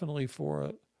 he's definitely for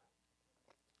it.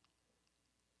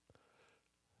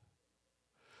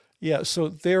 Yeah, so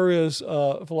there is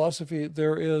philosophy.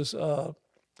 There is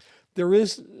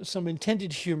some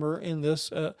intended humor in this,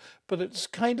 but it's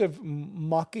kind of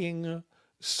mocking,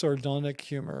 sardonic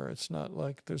humor. It's not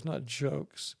like there's not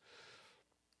jokes.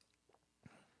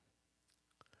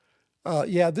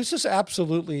 Yeah, this is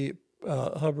absolutely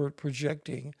Hubbard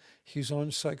projecting his own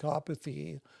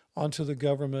psychopathy onto the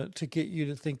government to get you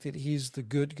to think that he's the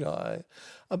good guy.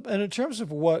 And in terms of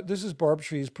what, this is Barb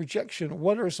Tree's projection,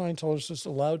 what are Scientologists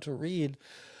allowed to read?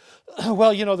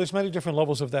 Well, there's many different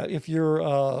levels of that. If you're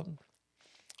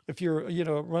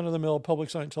run-of-the-mill public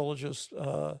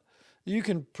Scientologist, you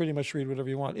can pretty much read whatever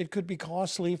you want. It could be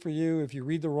costly for you. If you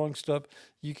read the wrong stuff,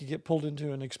 you could get pulled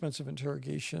into an expensive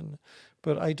interrogation.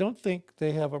 But I don't think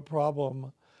they have a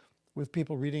problem with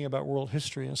people reading about world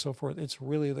history and so forth. It's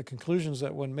really the conclusions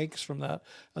that one makes from that.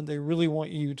 And they really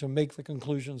want you to make the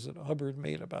conclusions that Hubbard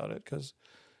made about it because,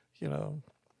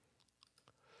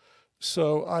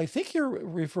 So I think you're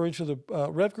referring to the,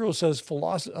 Rev Girl says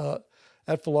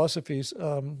at Philosophies,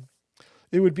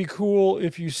 it would be cool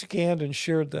if you scanned and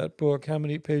shared that book. How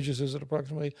many pages is it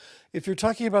approximately? If you're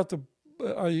talking about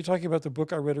are you talking about the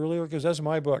book I read earlier? Because that's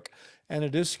my book, and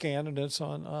it is scanned and it's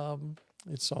on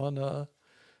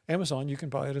Amazon. You can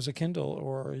buy it as a Kindle,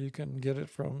 or you can get it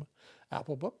from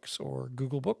Apple Books or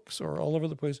Google Books or all over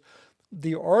the place.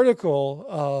 The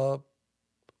article,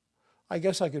 I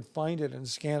guess I could find it and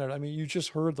scan it. I mean, you just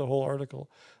heard the whole article.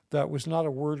 That was not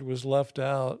a word was left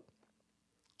out.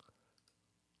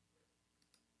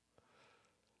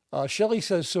 Shelley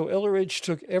says, so Elleridge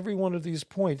took every one of these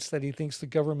points that he thinks the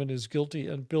government is guilty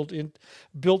and built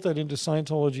that into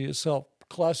Scientology itself.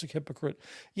 Classic hypocrite.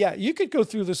 Yeah, you could go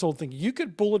through this whole thing. You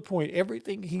could bullet point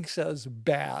everything he says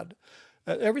bad.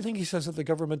 Everything he says that the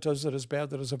government does that is bad,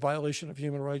 that is a violation of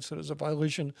human rights, that is a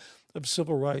violation of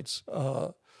civil rights.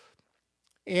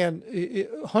 And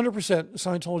 100%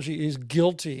 Scientology is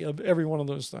guilty of every one of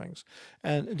those things.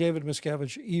 And David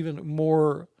Miscavige even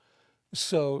more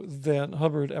so than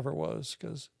Hubbard ever was,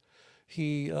 because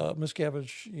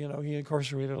Miscavige, he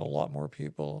incarcerated a lot more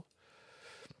people.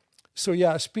 So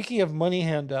yeah, speaking of money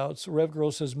handouts, Rev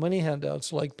Girl says money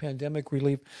handouts like pandemic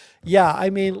relief. Yeah, I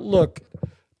mean, look,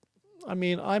 I'm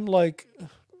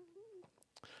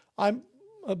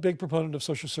a big proponent of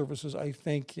social services. I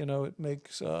think, it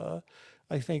makes, I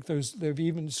think they've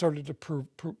even started to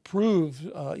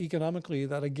prove economically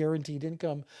that a guaranteed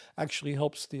income actually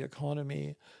helps the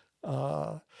economy.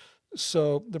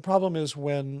 So the problem is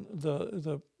when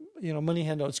the money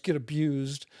handouts get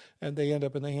abused and they end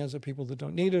up in the hands of people that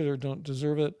don't need it or don't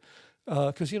deserve it.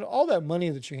 Because, all that money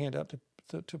that you hand out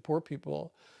to poor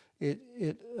people, it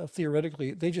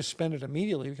theoretically, they just spend it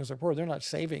immediately because they're poor. They're not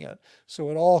saving it.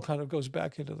 So it all kind of goes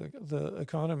back into the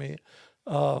economy.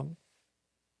 But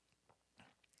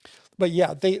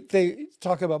yeah, they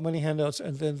talk about money handouts,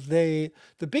 and then the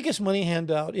biggest money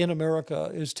handout in America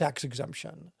is tax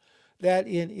exemption. That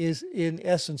in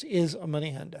essence is a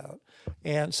money handout,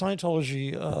 and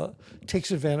Scientology takes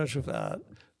advantage of that.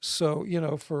 So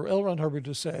for L. Ron Hubbard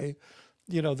to say,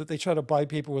 that they try to buy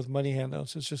people with money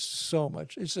handouts, it's just so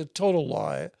much. It's a total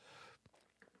lie.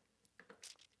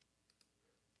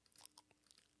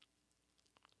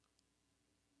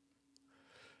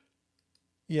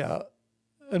 Yeah.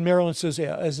 And Marilyn says,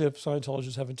 yeah, as if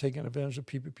Scientologists haven't taken advantage of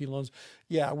PPP loans.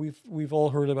 Yeah, we've all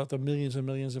heard about the millions and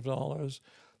millions of dollars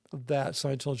that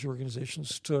Scientology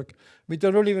organizations took. I mean, they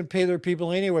don't even pay their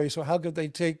people anyway, so how could they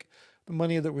take the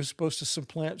money that was supposed to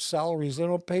supplant salaries? They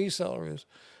don't pay salaries.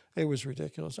 It was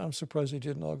ridiculous. I'm surprised they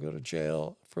didn't all go to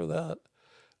jail for that.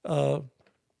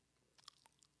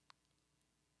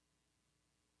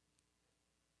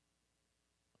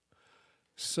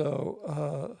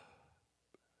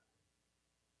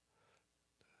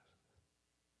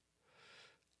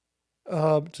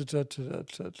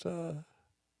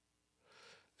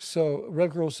 So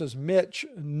Red Girl says, Mitch,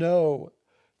 no,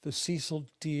 the Cecil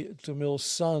DeMille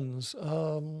sons.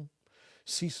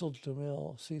 Cecil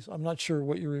DeMille. I'm not sure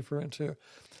what you're referring to,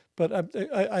 but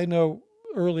I know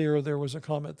earlier there was a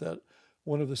comment that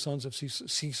one of the sons of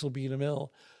Cecil B. DeMille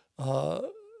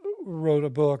wrote a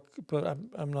book, but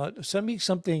I'm not. Send me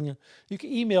something. You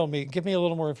can email me. Give me a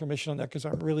little more information on that because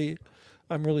I'm really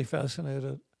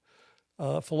fascinated.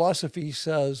 Philosophy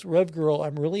says, Rev Girl,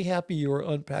 I'm really happy you are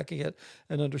unpacking it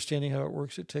and understanding how it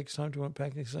works. It takes time to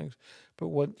unpack these things, but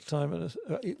what time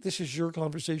this is your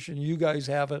conversation. You guys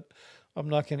have it. I'm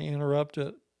not going to interrupt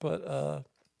it, but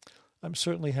I'm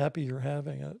certainly happy you're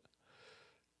having it.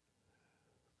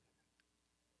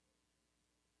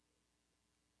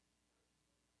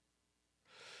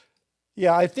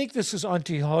 Yeah, I think this is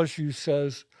Auntie Haj who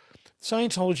says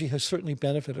Scientology has certainly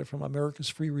benefited from America's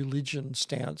free religion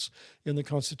stance in the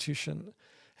Constitution,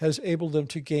 has enabled them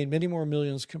to gain many more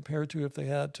millions compared to if they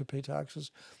had to pay taxes.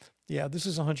 Yeah, this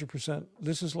is 100%.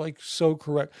 This is like so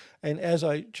correct. And as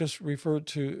I just referred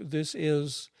to, this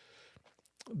is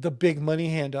the big money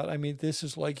handout. I mean, this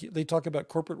is like, they talk about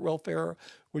corporate welfare,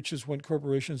 which is when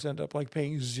corporations end up like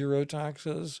paying zero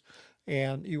taxes.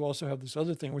 And you also have this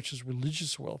other thing, which is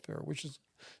religious welfare, which is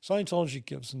Scientology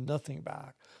gives nothing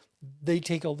back. They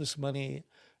take all this money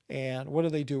and what do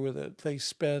they do with it? They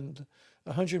spend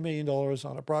 $100 million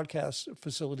on a broadcast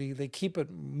facility. They keep it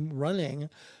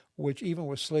running, which even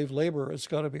with slave labor, it's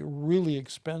got to be really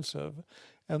expensive.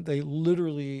 And they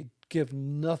literally give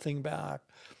nothing back.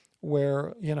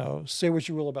 Where, you know, say what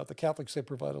you will about the Catholics, they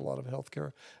provide a lot of health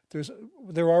care.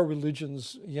 There are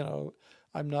religions, you know,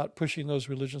 I'm not pushing those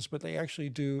religions, but they actually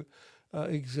do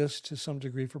exist to some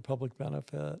degree for public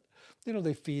benefit. You know,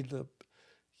 they feed the,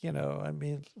 you know, I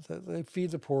mean, they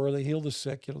feed the poor, they heal the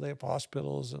sick, you know, they have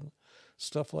hospitals and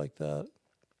stuff like that.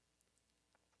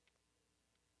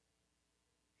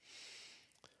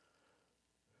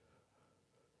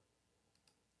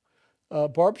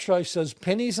 Barb Schreich says,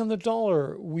 pennies on the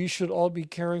dollar. We should all be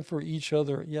caring for each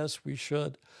other. Yes, we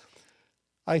should.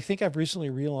 I think I've recently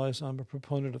realized I'm a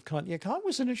proponent of Kant. Yeah, Kant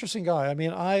was an interesting guy. I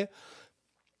mean, I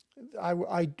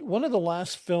one of the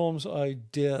last films I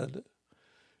did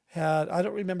had, I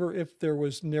don't remember if there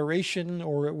was narration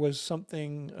or it was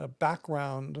something,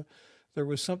 background. There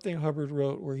was something Hubbard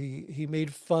wrote where he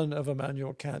made fun of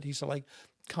Immanuel Kant. He said, like,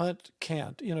 Kant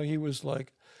can't. You know, he was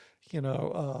like, you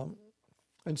know,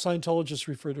 and Scientologists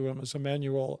refer to him as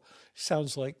Emmanuel,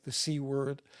 sounds like the C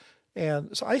word.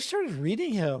 And so I started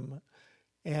reading him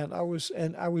and I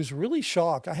was really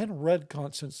shocked. I hadn't read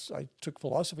Kant since I took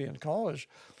philosophy in college.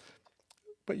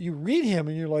 But you read him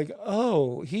and you're like,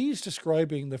 oh, he's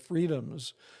describing the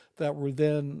freedoms that were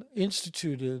then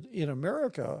instituted in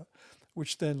America,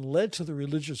 which then led to the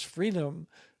religious freedom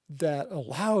that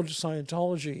allowed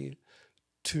Scientology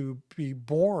to be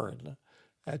born,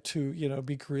 to, you know,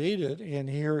 be created. And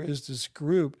here is this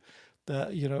group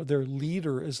that, you know, their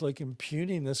leader is like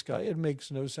impugning this guy. It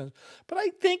makes no sense. But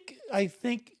I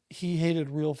think he hated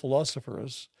real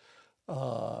philosophers,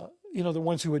 you know, the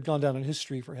ones who had gone down in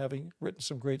history for having written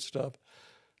some great stuff.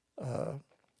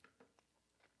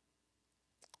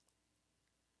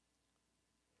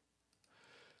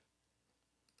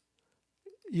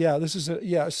 Yeah, this is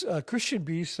yes. Christian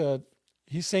B said,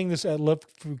 he's saying this at Love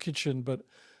Food Kitchen, but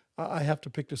I have to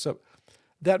pick this up.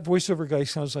 That voiceover guy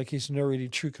sounds like he's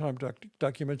narrating true crime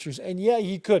documentaries. And yeah,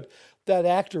 he could. That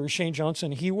actor, Shane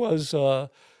Johnson, he was,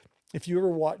 if you ever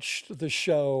watched the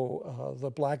show,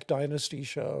 the Black Dynasty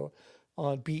show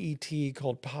on BET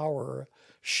called Power,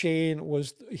 Shane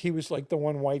was, he was like the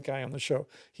one white guy on the show.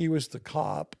 He was the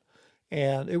cop.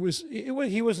 And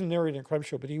he wasn't narrating a crime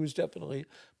show, but he was definitely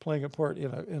playing a part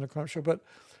in a crime show. But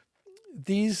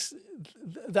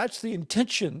that's the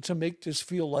intention, to make this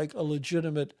feel like a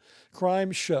legitimate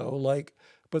crime show, like,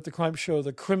 but the crime show,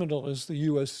 the criminal is the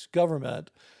U.S.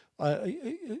 government.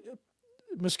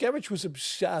 Miscavige was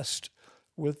obsessed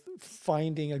with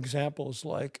finding examples,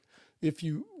 like if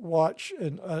you watch,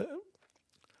 and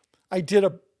I did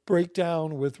a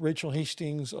breakdown with Rachel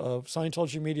Hastings of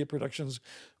Scientology Media Productions.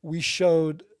 We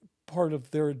showed part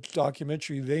of their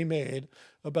documentary they made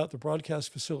about the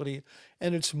broadcast facility,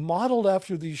 and it's modeled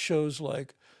after these shows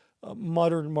like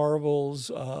Modern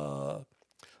Marvels,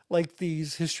 like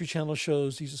these History Channel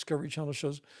shows, these Discovery Channel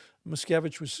shows.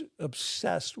 Miscavige was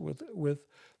obsessed with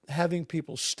having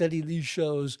people study these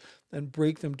shows and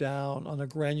break them down on a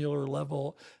granular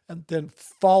level and then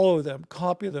follow them,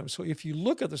 copy them. So if you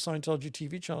look at the Scientology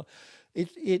TV channel,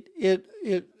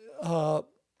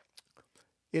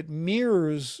 it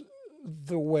mirrors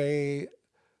the way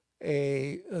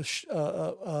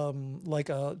like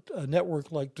a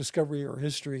network like Discovery or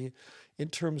History, in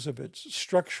terms of its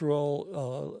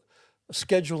structural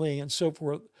scheduling and so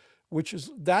forth,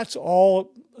 that's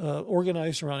all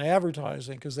organized around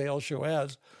advertising because they all show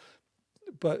ads.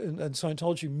 But and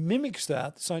Scientology mimics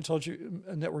that. The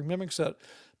Scientology network mimics that,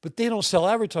 but they don't sell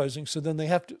advertising. So then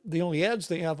the only ads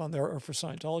they have on there are for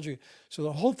Scientology. So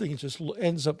the whole thing just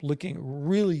ends up looking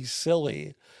really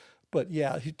silly. But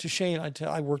yeah, to Shane,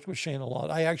 I worked with Shane a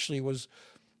lot. I actually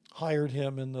hired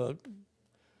him in the,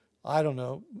 I don't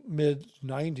know,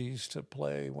 mid-90s to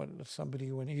play when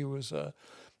he was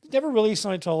never really a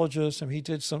Scientologist. I mean, he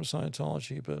did some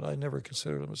Scientology, but I never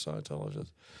considered him a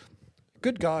Scientologist.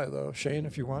 Good guy, though. Shane,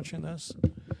 if you're watching this,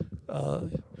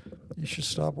 you should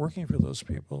stop working for those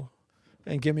people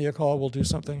and give me a call. We'll do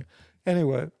something.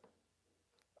 Anyway.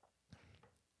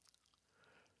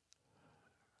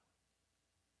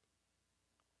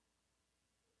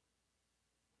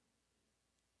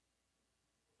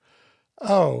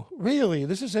 Oh, really?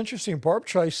 This is interesting. Barb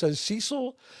Trice says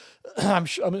Cecil, I'm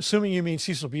assuming you mean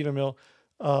Cecil B. DeMille,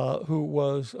 who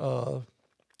was,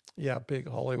 yeah, big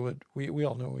Hollywood. We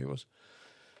all know who he was.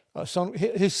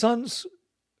 His son's,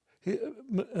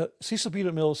 Cecil B.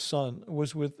 DeMille's son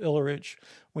was with Illerich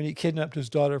when he kidnapped his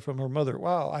daughter from her mother.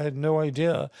 Wow, I had no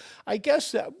idea. I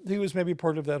guess that he was maybe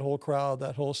part of that whole crowd,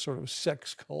 that whole sort of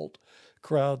sex cult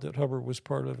crowd that Hubbard was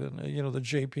part of, in the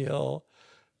JPL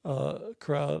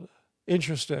crowd.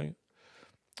 Interesting.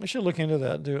 I should look into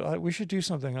that, dude. We should do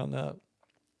something on that.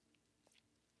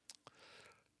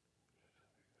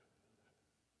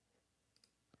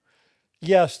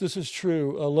 Yes, this is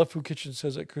true. Left Food Kitchen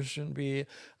says at Christian B.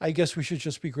 I guess we should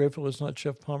just be grateful it's not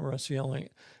Jeff Pomeranz yelling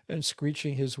and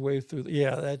screeching his way through.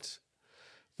 Yeah, that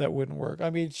wouldn't work. I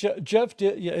mean, Jeff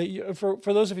did. Yeah, for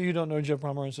those of you who don't know, Jeff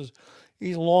Pomeranz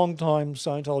he's a long-time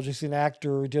Scientologist. He's an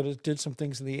actor. Did some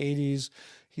things in the '80s.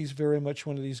 He's very much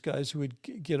one of these guys who would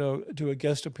do a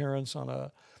guest appearance on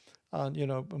a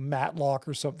Matlock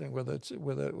or something with an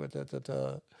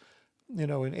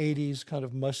 '80s kind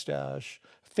of mustache.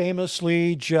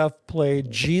 Famously, Jeff played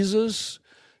Jesus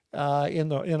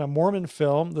in a Mormon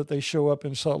film that they show up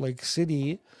in Salt Lake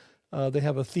City. They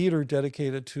have a theater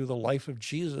dedicated to the life of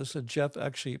Jesus, and Jeff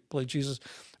actually played Jesus,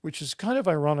 which is kind of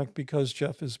ironic because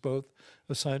Jeff is both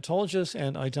a Scientologist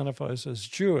and identifies as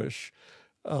Jewish.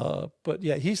 But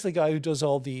yeah, he's the guy who does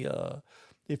all the,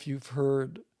 if you've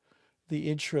heard the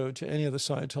intro to any of the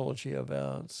Scientology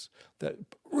events, that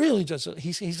really does it.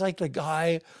 He's like the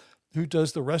guy who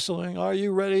does the wrestling. Are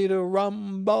you ready to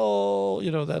rumble?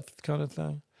 That kind of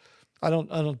thing. I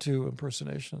don't do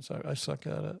impersonations. I suck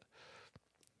at it.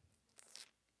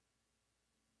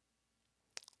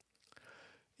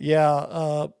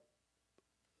 Yeah.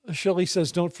 Shelley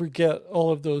says, don't forget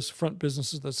all of those front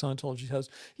businesses that Scientology has.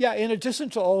 Yeah, in addition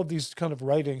to all of these kind of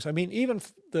writings, I mean, even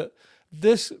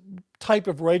this type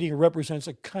of writing represents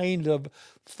a kind of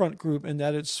front group in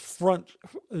that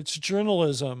it's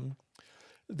journalism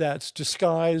that's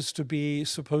disguised to be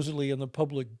supposedly in the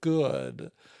public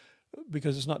good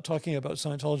because it's not talking about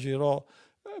Scientology at all.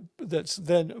 That's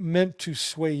then meant to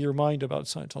sway your mind about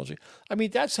Scientology. I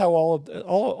mean, that's how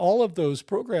all of those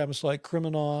programs like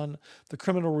Criminon, the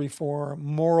criminal reform,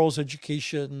 morals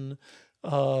education,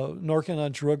 Narcan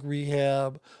on drug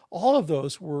rehab, all of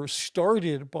those were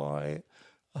started by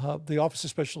the Office of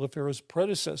Special Affairs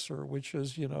predecessor, which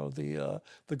is, the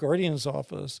Guardian's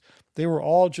office. They were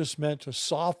all just meant to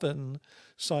soften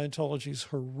Scientology's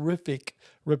horrific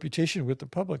reputation with the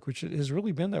public, which has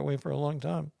really been that way for a long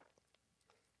time.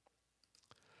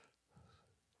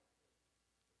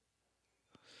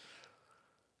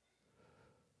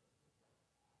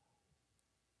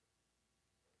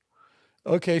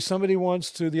 Okay, somebody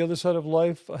wants to The Other Side of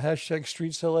Life, hashtag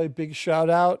Streets LA, big shout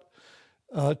out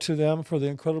to them for the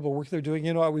incredible work they're doing.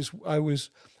 I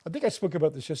think I spoke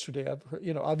about this yesterday.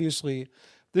 Obviously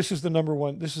this is the number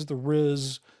one, this is the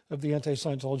Riz of the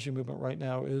anti-Scientology movement right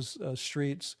now is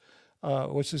Streets.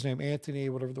 What's his name? Anthony,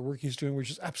 whatever the work he's doing,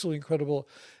 which is absolutely incredible.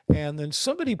 And then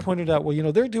somebody pointed out,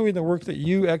 well, they're doing the work that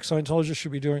you ex-Scientologists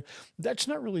should be doing. That's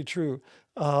not really true.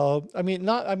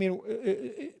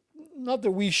 Not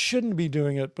that we shouldn't be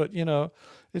doing it, but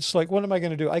it's like, what am I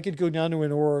going to do? I could go down to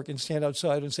an org and stand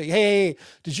outside and say, hey,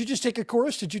 did you just take a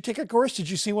course? Did you take a course? Did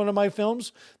you see one of my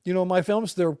films? My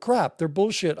films, they're crap. They're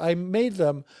bullshit. I made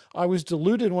them. I was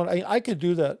deluded when I could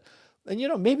do that.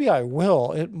 And, maybe I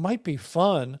will. It might be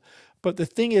fun. But the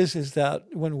thing is that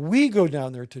when we go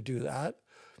down there to do that,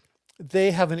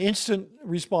 they have an instant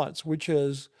response, which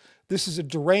is, this is a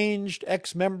deranged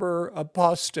ex-member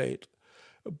apostate.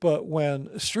 But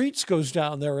when Streets goes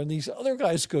down there and these other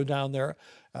guys go down there,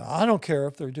 I don't care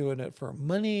if they're doing it for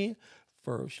money,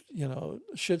 for,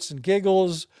 shits and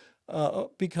giggles,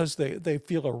 because they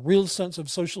feel a real sense of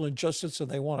social injustice and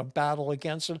they want to battle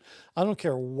against it. I don't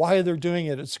care why they're doing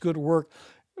it. It's good work,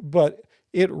 but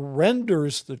it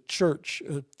renders the church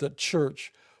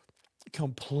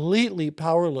completely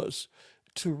powerless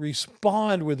to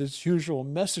respond with its usual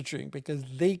messaging because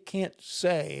they can't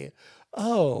say,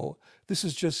 oh, this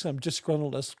is just some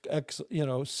disgruntled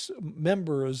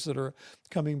members that are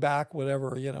coming back,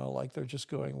 whatever, like they're just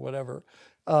going whatever.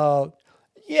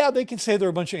 Yeah, they can say they're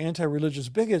a bunch of anti-religious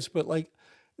bigots, but like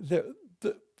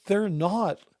they're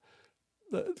not.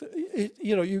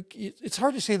 It's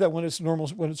hard to say that when it's normal,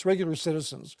 when it's regular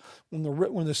citizens,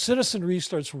 when the citizenry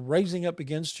starts rising up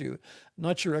against you,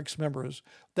 not your ex-members.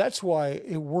 That's why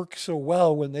it works so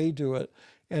well when they do it.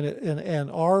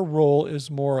 And our role is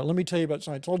more, let me tell you about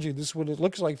Scientology. This is what it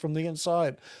looks like from the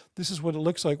inside. This is what it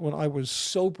looks like when I was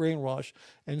so brainwashed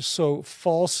and so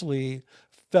falsely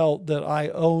felt that I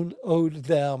owed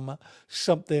them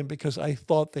something because I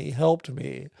thought they helped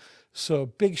me. So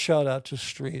big shout out to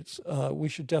Streets. We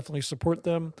should definitely support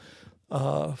them.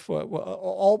 For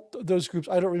all those groups,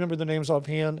 I don't remember the names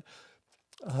offhand.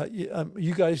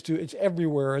 You guys do. It's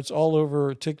everywhere. It's all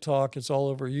over TikTok. It's all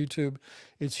over YouTube.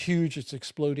 It's huge. It's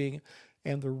exploding.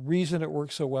 And the reason it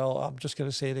works so well, I'm just going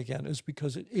to say it again, is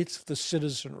because it's the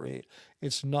citizenry.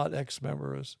 It's not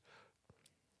ex-members.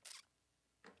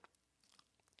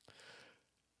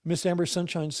 Miss Amber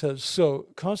Sunshine says, so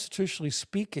constitutionally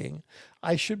speaking,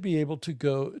 I should be able to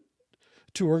go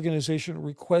to organization,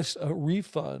 request a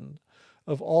refund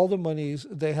of all the monies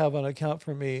they have on account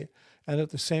for me, and at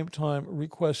the same time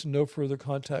request no further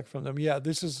contact from them. Yeah,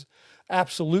 this is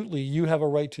absolutely, you have a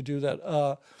right to do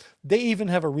that. They even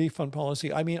have a refund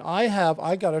policy. I mean, I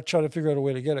got to try to figure out a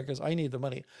way to get it because I need the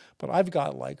money, but I've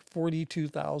got like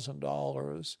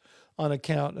 $42,000 on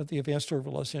account at the Advanced Store of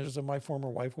Los Angeles. And my former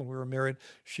wife, when we were married,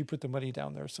 she put the money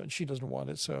down there, so she doesn't want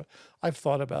it. So I've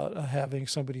thought about having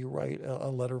somebody write a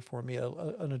letter for me,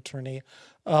 an attorney.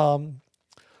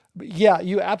 But yeah,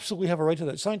 you absolutely have a right to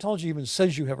that. Scientology even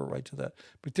says you have a right to that,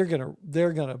 but they're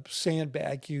gonna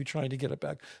sandbag you trying to get it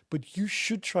back. But you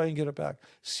should try and get it back.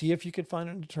 See if you can find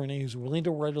an attorney who's willing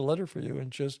to write a letter for you,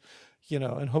 and just,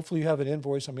 and hopefully you have an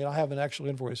invoice. I mean, I have an actual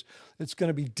invoice. It's going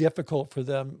to be difficult for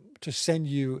them to send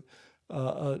you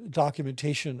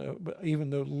documentation,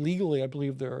 even though legally I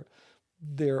believe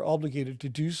they're obligated to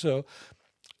do so.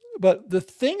 But the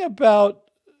thing about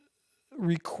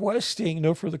requesting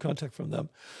no further contact from them,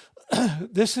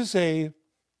 this is a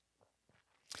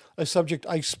subject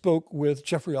I spoke with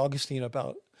Jeffrey Augustine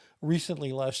about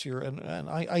recently last year, and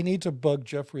I need to bug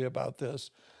Jeffrey about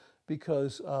this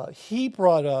because he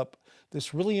brought up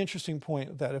this really interesting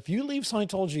point that if you leave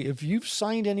Scientology, if you've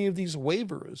signed any of these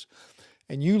waivers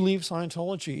and you leave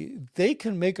Scientology, they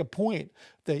can make a point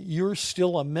that you're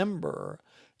still a member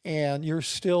and you're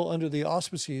still under the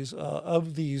auspices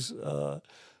of these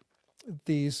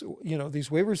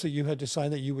waivers that you had to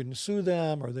sign, that you wouldn't sue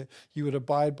them or that you would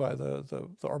abide by the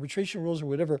arbitration rules or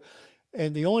whatever.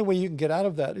 And the only way you can get out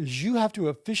of that is you have to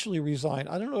officially resign.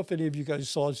 I don't know if any of you guys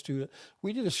saw us do it.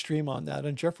 We did a stream on that,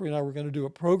 and Jeffrey and I were going to do a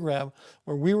program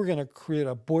where we were going to create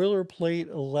a boilerplate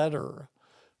letter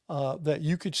that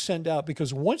you could send out,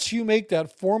 because once you make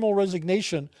that formal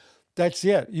resignation, that's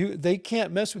it. They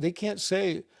can't mess with. They can't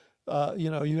say,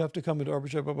 you have to come into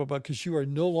arbitration, blah, blah, blah, because you are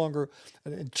no longer,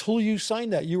 until you sign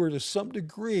that, you are to some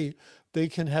degree, they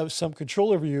can have some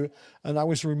control over you. And I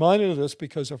was reminded of this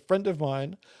because a friend of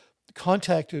mine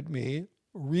contacted me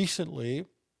recently,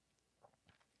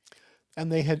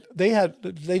 and they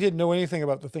didn't know anything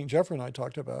about the thing Jeffrey and I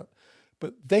talked about,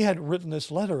 but they had written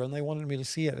this letter and they wanted me to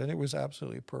see it, and it was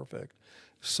absolutely perfect.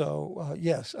 So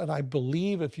yes, and I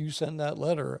believe if you send that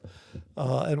letter,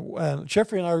 and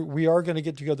Jeffrey and I, we are going to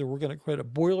get together. We're going to create a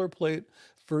boilerplate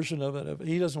version of it. If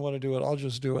he doesn't want to do it, I'll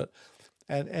just do it.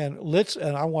 And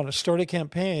I want to start a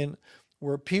campaign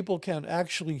where people can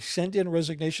actually send in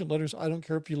resignation letters. I don't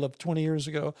care if you left 20 years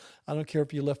ago. I don't care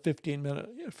if you left 15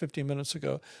 minutes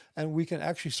ago. And we can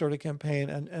actually start a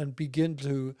campaign and begin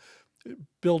to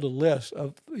build a list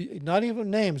of, not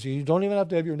even names. You don't even have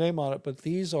to have your name on it, but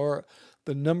these are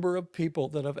the number of people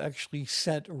that have actually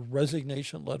sent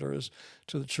resignation letters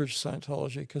to the Church of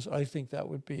Scientology, because I think that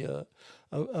would be a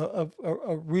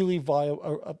really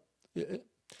viable,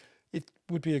 it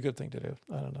would be a good thing to do.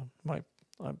 I don't know.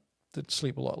 I didn't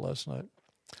sleep a lot last night.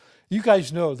 You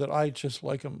guys know that I just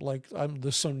like I'm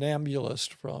the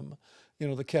somnambulist from,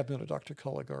 the Cabinet of Dr.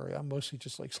 Caligari. I'm mostly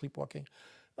just like sleepwalking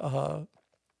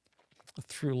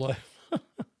through life.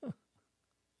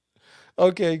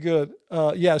 Okay, good.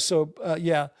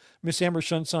 Miss Amber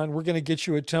Sunshine, we're going to get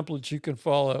you a template you can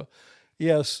follow.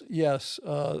 Yes.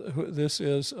 This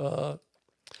is,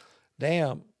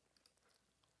 damn.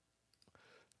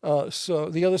 So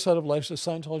the other side of life says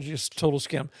Scientology is a total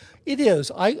scam. It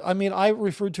is. I mean, I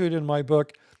referred to it in my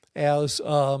book as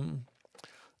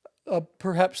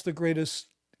perhaps the greatest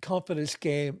confidence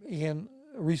game in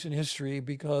recent history,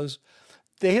 because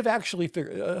they have actually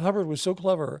figured, Hubbard was so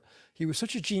clever. He was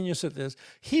such a genius at this.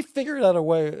 He figured out a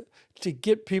way to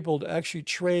get people to actually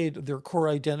trade their core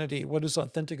identity, what is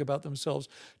authentic about themselves,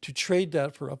 to trade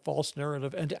that for a false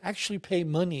narrative and to actually pay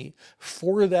money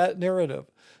for that narrative.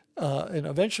 And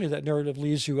eventually that narrative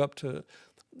leads you up to,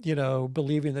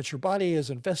 believing that your body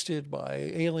is infested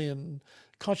by alien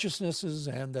consciousnesses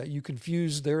and that you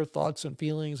confuse their thoughts and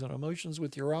feelings and emotions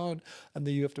with your own, and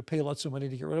that you have to pay lots of money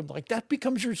to get rid of them. Like, that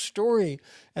becomes your story,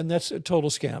 and that's a total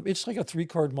scam. It's like a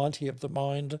 3-card Monty of the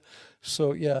mind.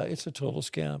 So yeah, it's a total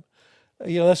scam.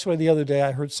 That's why the other day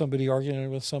I heard somebody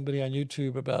arguing with somebody on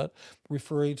YouTube about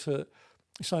referring to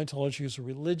Scientology as a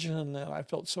religion, and I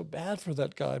felt so bad for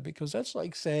that guy, because that's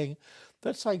like saying,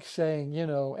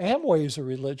 Amway is a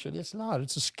religion. It's not.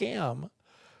 It's a scam.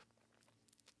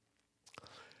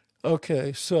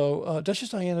 Okay, so Duchess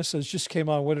Diana says, just came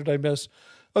on. What did I miss?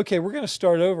 Okay, we're going to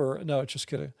start over. No, just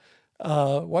kidding.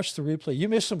 Watch the replay. You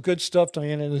missed some good stuff,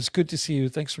 Diana, and it's good to see you.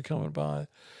 Thanks for coming by.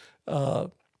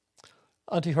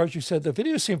 Auntie Harju said, the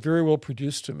video seemed very well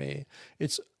produced to me.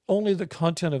 It's only the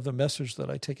content of the message that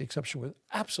I take exception with.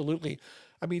 Absolutely.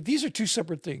 I mean, these are two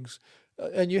separate things.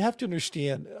 And you have to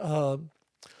understand,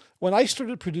 when I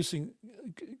started producing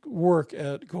work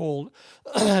at Gold,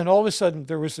 and all of a sudden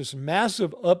there was this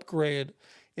massive upgrade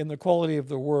in the quality of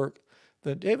the work,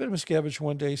 that David Miscavige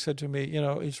one day said to me,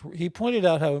 he pointed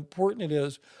out how important it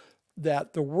is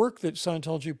that the work that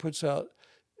Scientology puts out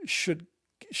should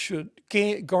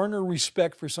garner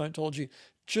respect for Scientology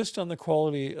just on the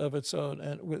quality of its own,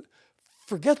 and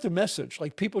forget the message.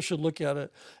 Like, people should look at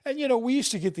it. And we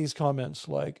used to get these comments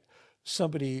like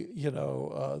somebody,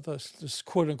 this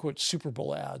quote unquote Super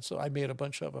Bowl ads. So I made a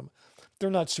bunch of them. They're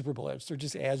not Super Bowl ads. They're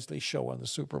just ads they show on the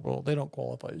Super Bowl. They don't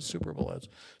qualify as Super Bowl ads.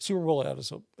 Super Bowl ad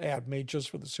is an ad made just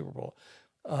for the Super Bowl.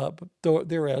 But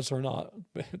their ads are not.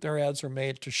 Their ads are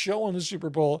made to show on the Super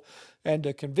Bowl and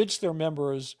to convince their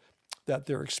members that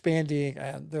they're expanding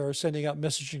and they're sending out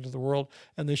messaging to the world,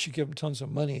 and they should give them tons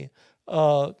of money.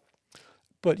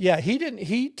 But yeah,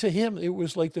 to him, it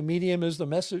was like the medium is the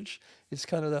message. It's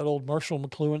kind of that old Marshall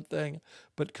McLuhan thing,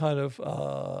 but kind of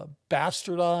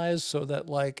bastardized, so that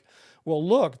like, well,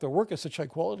 look, the work is such high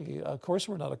quality. Of course,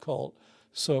 we're not a cult.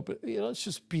 So, but it's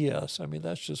just BS. I mean,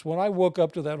 that's just, when I woke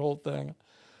up to that whole thing,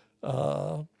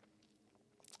 and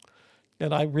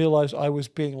I realized I was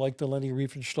being like the Leni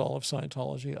Riefenstahl of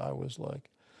Scientology. I was like,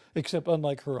 except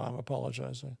unlike her, I'm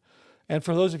apologizing. And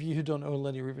for those of you who don't know who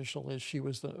Leni Riefenstahl is, she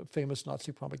was the famous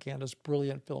Nazi propagandist,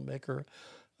 brilliant filmmaker,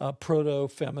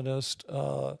 proto-feminist,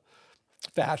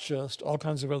 fascist, all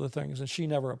kinds of other things. And she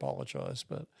never apologized.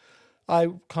 But I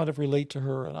kind of relate to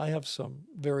her, and I have some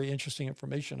very interesting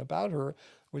information about her,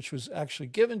 which was actually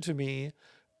given to me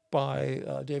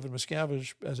by David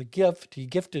Miscavige as a gift. He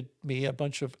gifted me a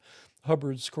bunch of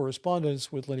Hubbard's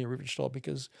correspondence with Leni Riefenstahl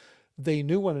because they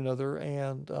knew one another,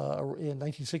 and in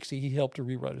 1960 he helped her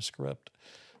rewrite a script.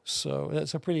 So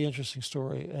it's a pretty interesting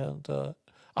story, and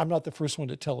I'm not the first one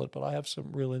to tell it, but I have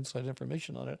some real inside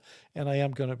information on it, and I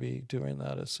am going to be doing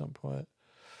that at some point.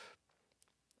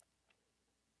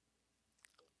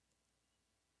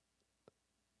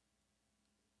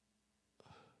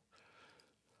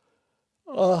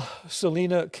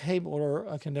 Selena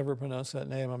Kamler, I can never pronounce that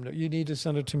name. You need to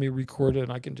send it to me recorded,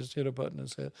 and I can just hit a button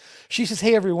and say it. She says,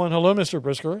 hey, everyone. Hello, Mr.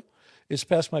 Brisker. It's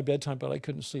past my bedtime, but I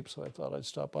couldn't sleep, so I thought I'd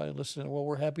stop by and listen. Well,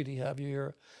 we're happy to have you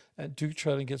here, and do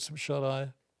try to get some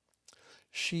shut-eye.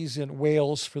 She's in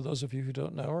Wales, for those of you who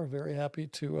don't know her. Very happy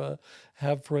to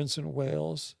have friends in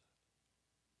Wales.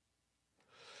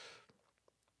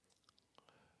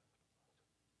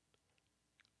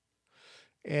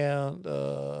 And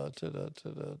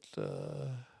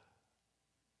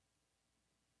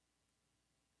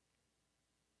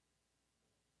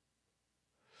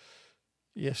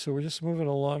yeah, so we're just moving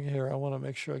along here. I want to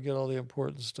make sure I get all the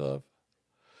important stuff.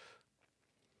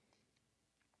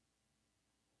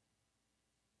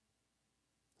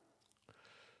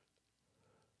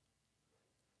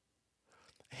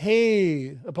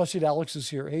 Hey, Busted Alex is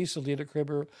here. Hey, Selena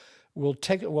Kramer. Well,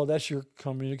 that's your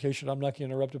communication. I'm not going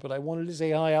to interrupt it, but I wanted to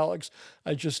say hi, Alex.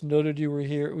 I just noted you were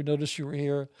here. We noticed you were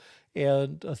here.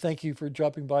 And thank you for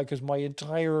dropping by, because my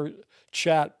entire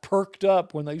chat perked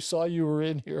up when they saw you were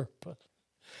in here. But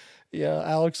yeah,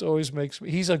 Alex always makes me,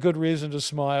 he's a good reason to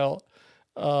smile.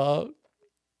 What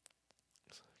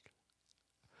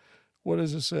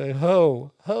does it say?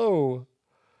 Ho, ho.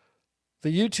 The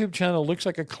YouTube channel looks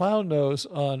like a clown nose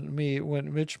on me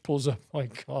when Mitch pulls up my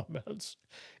comments.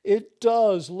 It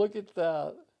does. Look at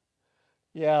that.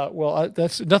 Yeah, well,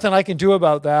 that's nothing I can do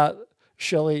about that,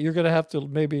 Shelley. You're going to have to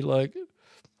maybe like,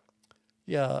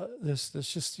 yeah, this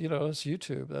just, it's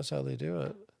YouTube. That's how they do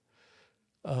it.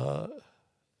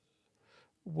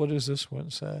 What does this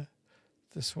one say?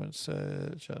 This one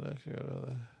says,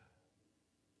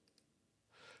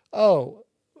 oh,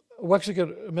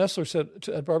 Wexican Messler said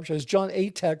at Barbershop, John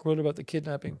Atack wrote about the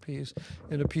kidnapping piece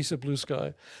in A Piece of Blue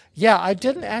Sky. Yeah, I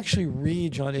didn't actually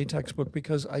read John Atack's book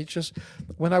because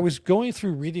when I was going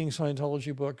through reading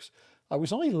Scientology books, I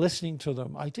was only listening to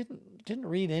them. I didn't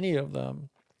read any of them.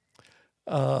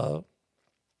 But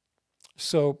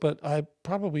I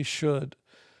probably should,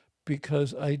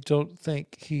 because I don't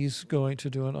think he's going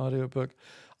to do an audiobook.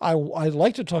 I'd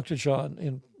like to talk to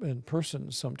John in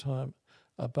person sometime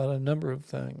about a number of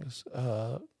things.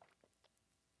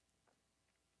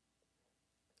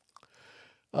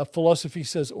 Philosophy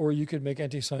says, or you could make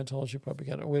anti-Scientology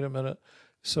propaganda. Wait a minute.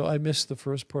 So I missed the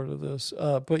first part of this.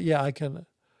 But yeah, I can.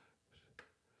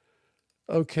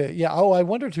 Okay. Yeah. Oh, I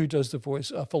wondered who does the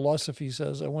voice. Philosophy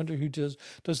says, I wonder who does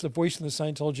the voice in the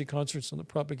Scientology concerts and the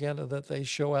propaganda that they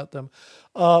show at them.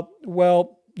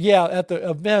 Well, yeah, at the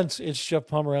events, it's Jeff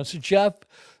Pomeranz. So Jeff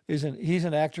he's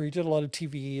an actor. He did a lot of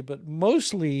TV, but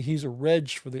mostly he's a reg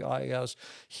for the IS.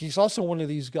 He's also one of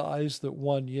these guys that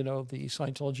won, the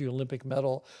Scientology Olympic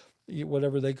medal,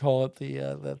 whatever they call it.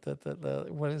 The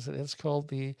what is it? It's called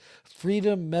the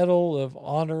Freedom Medal of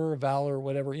Honor, Valor,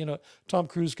 whatever. Tom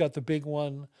Cruise got the big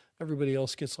one. Everybody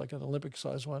else gets like an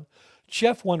Olympic-sized one.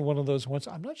 Jeff won one of those once.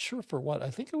 I'm not sure for what. I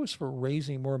think it was for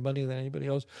raising more money than anybody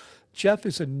else. Jeff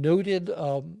is a noted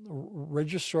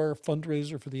registrar,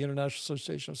 fundraiser for the International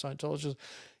Association of Scientologists.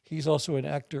 He's also an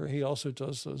actor. He also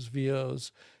does those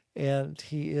VOs. And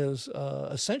he is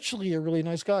essentially a really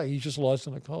nice guy. He's just lost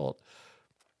in a cult.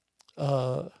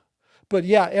 But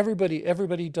yeah,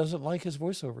 everybody doesn't like his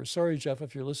voiceover. Sorry, Jeff,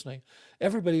 if you're listening.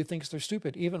 Everybody thinks they're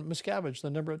stupid. Even Miscavige, the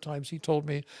number of times he told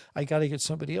me, I got to get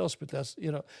somebody else. But that's,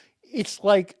 it's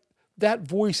like that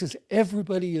voice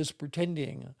everybody is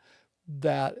pretending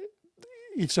that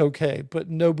it's okay, but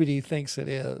nobody thinks it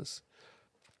is.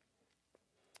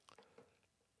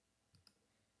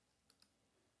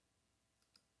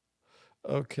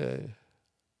 Okay.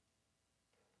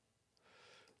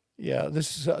 Yeah,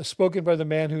 this is spoken by the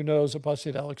man who knows.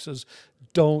 Apostate Alex says,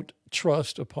 don't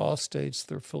trust apostates.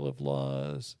 They're full of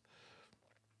lies.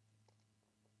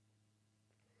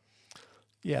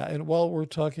 Yeah, and while we're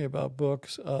talking about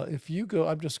books, if you go,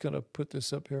 I'm just going to put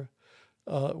this up here.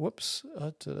 Whoops.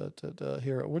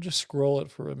 Here, we'll just scroll it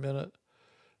for a minute.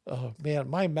 Oh, man,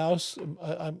 my mouse,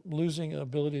 I'm losing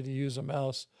ability to use a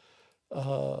mouse.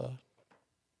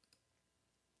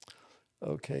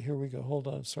 Okay, here we go. Hold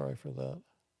on. Sorry for that.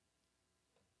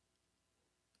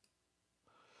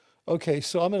 Okay,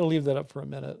 so I'm going to leave that up for a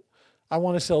minute. I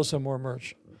want to sell some more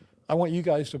merch. I want you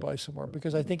guys to buy some more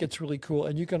because I think it's really cool.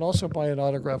 And you can also buy an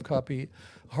autographed copy,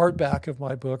 hardback of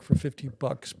my book for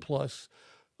 $50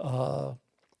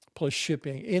 plus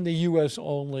shipping in the U.S.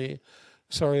 only.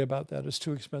 Sorry about that. It's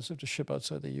too expensive to ship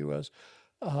outside the U.S.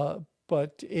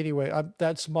 But anyway,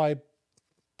 that's my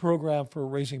program for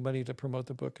raising money to promote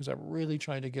the book because I'm really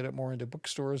trying to get it more into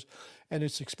bookstores. And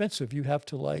it's expensive. You have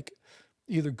to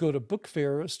either go to book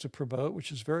fairs to promote,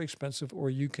 which is very expensive, or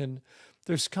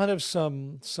there's kind of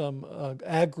some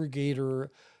aggregator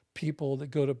people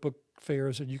that go to book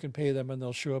fairs and you can pay them and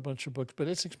they'll show a bunch of books, but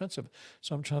it's expensive.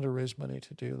 So I'm trying to raise money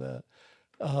to do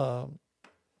that.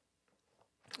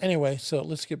 Anyway, so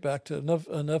let's get back to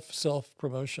enough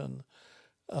self-promotion.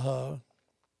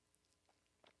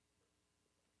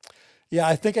 Yeah,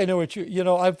 I think I know what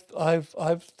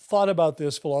I've thought about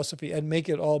this philosophy and make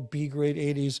it all B grade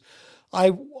 80s.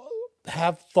 I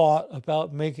have thought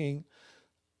about making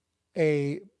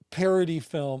a parody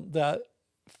film that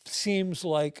seems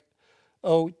like,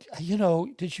 did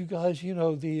you guys,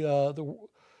 that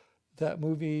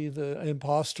movie, The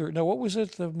Imposter? No, what was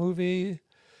it? The movie,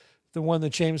 the one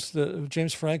that James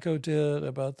Franco did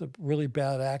about the really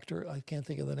bad actor. I can't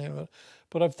think of the name of it,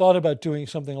 but I've thought about doing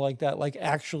something like that, like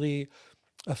actually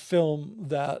a film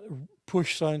that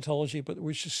pushed Scientology, but it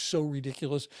was just so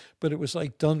ridiculous. But it was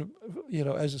like done,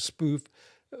 as a spoof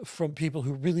from people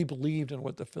who really believed in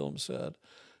what the film said.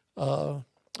 I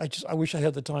wish I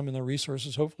had the time and the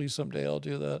resources. Hopefully someday I'll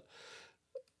do that.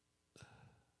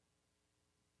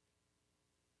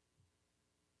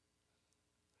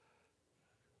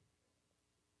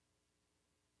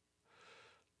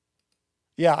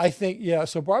 Yeah, I think, yeah.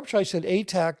 So Barb Chai said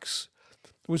ATAX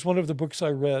was one of the books I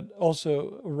read,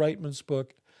 also Reitman's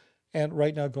book, and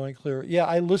Right Now Going Clear. Yeah,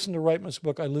 I listened to Reitman's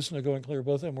book. I listened to Going Clear.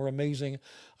 Both of them were amazing.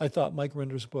 I thought Mike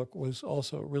Render's book was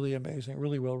also really amazing,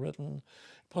 really well written.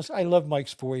 Plus, I love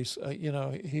Mike's voice.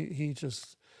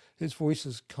 His voice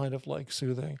is kind of like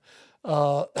soothing.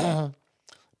 But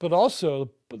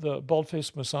also, the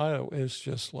Bald-Faced Messiah is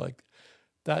just like,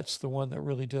 that's the one that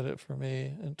really did it for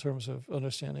me in terms of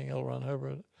understanding L. Ron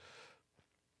Hubbard.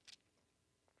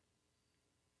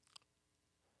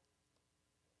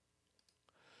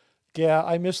 Yeah,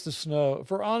 I miss the snow.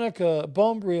 Veronica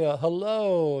Bombria,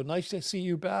 hello. Nice to see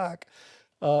you back.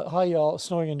 Hi, y'all.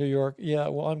 Snowing in New York. Yeah,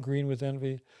 well, I'm green with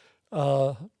envy.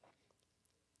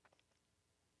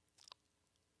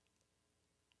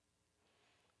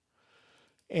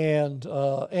 And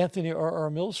Anthony R.R.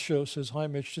 Mills Show says, hi,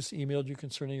 Mitch, just emailed you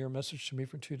concerning your message to me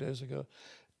from 2 days ago.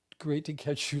 great to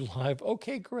catch you live.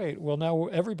 Okay, great. Well, now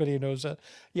everybody knows that.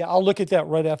 Yeah, I'll look at that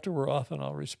right after we're off and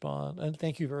I'll respond. And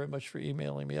thank you very much for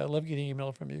emailing me. I love getting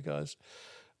email from you guys.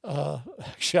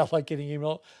 Actually, I like getting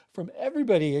email from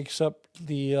everybody except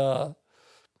the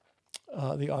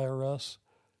IRS.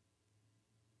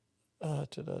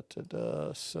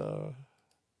 So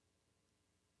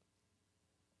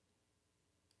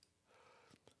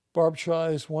Barb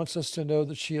Tries wants us to know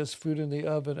that she has food in the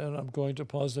oven, and I'm going to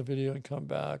pause the video and come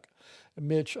back.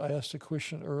 Mitch, I asked a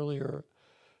question earlier.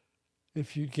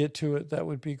 If you get to it, that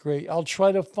would be great. I'll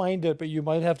try to find it, but you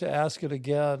might have to ask it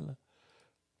again.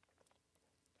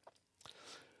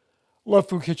 Love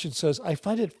Food Kitchen says, I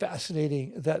find it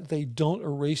fascinating that they don't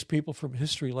erase people from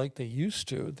history like they used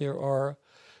to. There are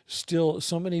still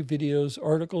so many videos,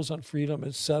 articles on freedom,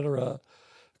 etc.,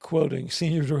 quoting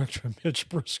Senior Director Mitch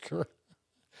Brisker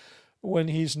when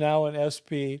he's now an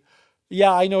SP.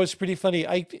 Yeah, I know, it's pretty funny.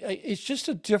 It's just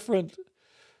a different,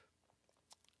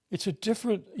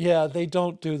 yeah, they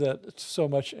don't do that so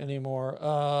much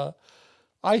anymore.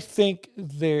 I think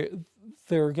they're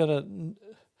gonna,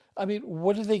 I mean,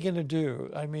 what are they gonna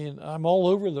do? I mean, I'm all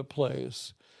over the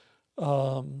place.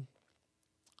 And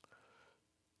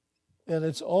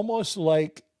it's almost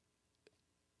like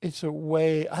it's a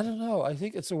way, I don't know, I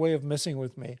think it's a way of messing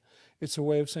with me. It's a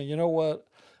way of saying, you know what?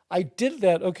 I did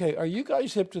that. Okay, are you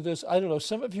guys hip to this? I don't know.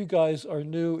 Some of you guys are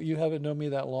new. You haven't known me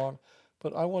that long,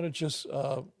 but I want to just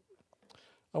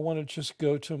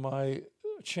go to my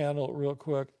channel real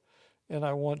quick, and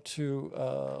I want to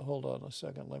hold on a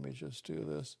second. Let me just do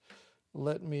this.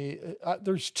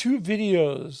 There's 2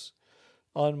 videos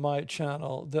on my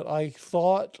channel that I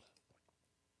thought.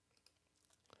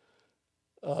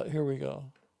 Here we go.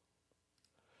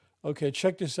 Okay,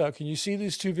 check this out. Can you see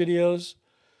these 2 videos?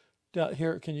 Down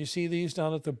here, can you see these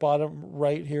down at the bottom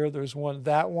right here? There's one,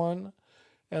 that one,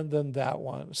 and then that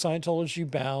one.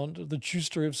 Scientology Bound, the true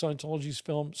story of Scientology's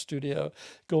film studio,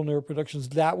 Golden Era Productions.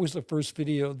 That was the first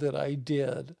video that I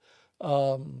did.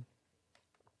 And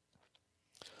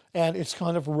it's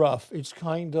kind of rough. It's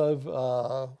kind of,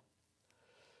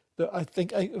 I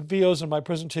think videos in my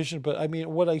presentation, but I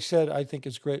mean, what I said, I think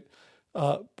is great.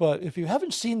 But if you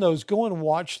haven't seen those, go and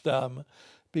watch them.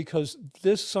 Because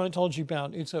this Scientology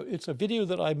Bound, it's a video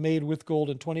that I made with gold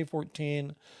in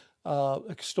 2014,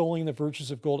 extolling the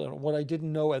virtues of gold. And what I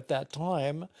didn't know at that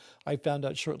time, I found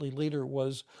out shortly later,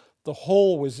 was the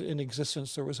hole was in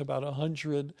existence. There was about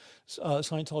 100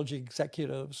 Scientology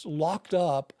executives locked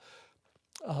up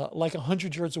like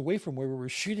 100 yards away from where we were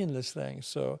shooting this thing.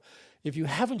 So if you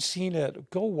haven't seen it,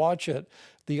 go watch it.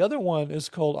 The other one is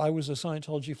called I Was a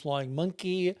Scientology Flying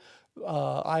Monkey.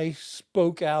 I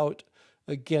spoke out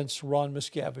against Ron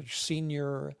Miscavige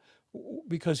Sr.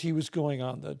 because he was going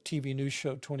on the TV news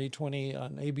show 2020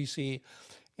 on ABC.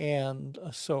 And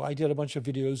so I did a bunch of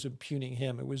videos impugning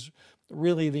him. It was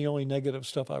really the only negative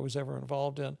stuff I was ever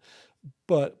involved in.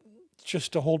 But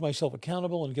just to hold myself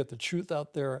accountable and get the truth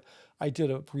out there, I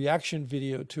did a reaction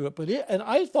video to it. And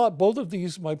I thought both of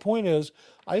these, my point is,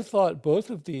 I thought both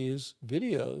of these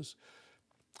videos,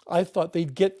 I thought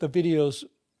they'd get the videos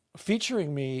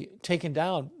featuring me taken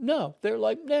down. No, they're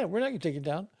like, nah, we're not going to take it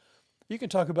down. You can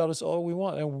talk about us all we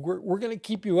want, and we're going to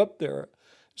keep you up there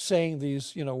saying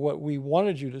these, you know, what we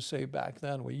wanted you to say back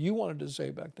then, what you wanted to say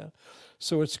back then.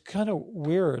 So it's kind of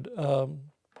weird.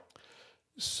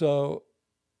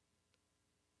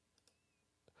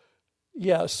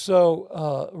 Yeah,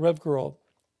 so Rev Girl.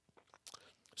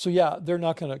 So yeah, they're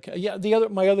not going to, yeah,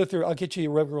 my other theory, I'll get to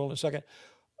you Rev Girl in a second.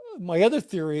 My other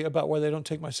theory about why they don't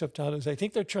take my stuff down is I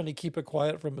think they're trying to keep it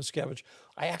quiet from Miscavige.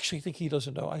 I actually think he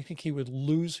doesn't know. I think he would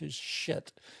lose his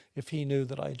shit if he knew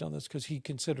that I had done this, because he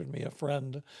considered me a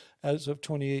friend as of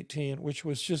 2018, which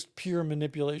was just pure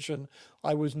manipulation.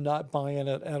 I was not buying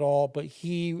it at all, but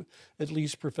he at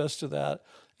least professed to that.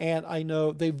 And I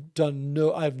know they've done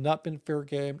I've not been fair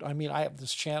gamed. I mean, I have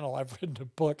this channel, I've written a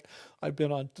book, I've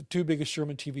been on the 2 biggest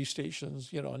German TV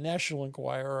stations, you know, National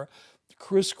Enquirer,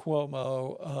 Chris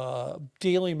Cuomo,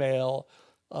 Daily Mail.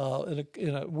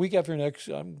 In a week after next,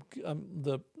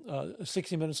 the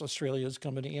 60 Minutes Australia is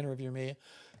coming to interview me.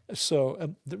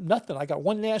 So nothing. I got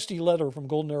one nasty letter from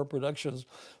Golden Era Productions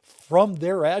from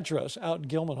their address out in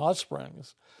Gilman Hot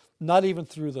Springs, not even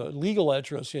through the legal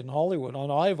address in Hollywood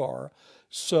on Ivar.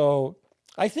 So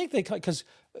I think because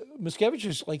Miscavige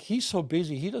is like, he's so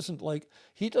busy, he's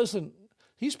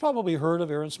probably heard of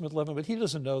Aaron Smith Levin, but he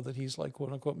doesn't know that he's like,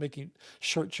 quote unquote, making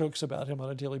short jokes about him on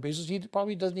a daily basis. He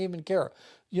probably doesn't even care.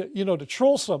 You know, to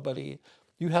troll somebody,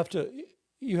 you have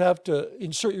to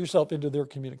insert yourself into their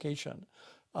communication.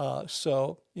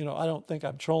 So, I don't think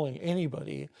I'm trolling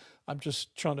anybody. I'm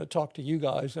just trying to talk to you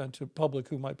guys and to public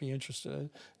who might be interested in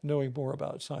knowing more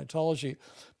about Scientology.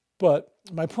 But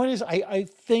my point is, I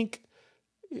think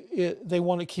they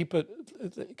want to keep it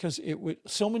because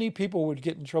so many people would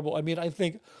get in trouble. I mean, I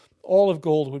think all of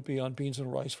gold would be on beans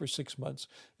and rice for 6 months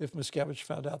if Miscavige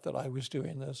found out that I was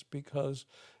doing this, because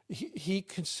he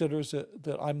considers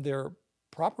that I'm their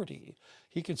property.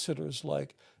 He considers,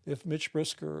 like, if Mitch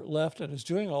Brisker left and is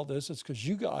doing all this, it's because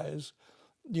you guys,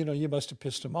 you must have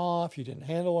pissed him off. You didn't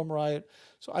handle him right.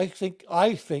 So I think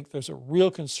there's a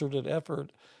real concerted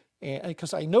effort, and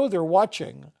because I know they're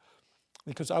watching,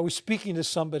 because I was speaking to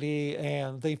somebody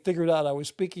and they figured out I was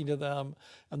speaking to them,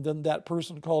 and then that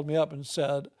person called me up and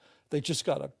said they just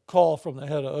got a call from the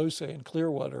head of OSA in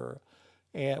Clearwater,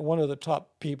 and one of the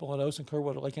top people in OSA in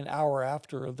Clearwater, like an hour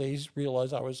after they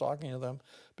realized I was talking to them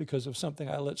because of something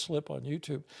I let slip on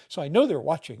YouTube. So I know they're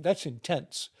watching. That's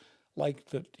intense. Like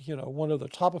that, one of the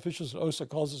top officials at OSA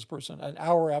calls this person an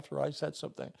hour after I said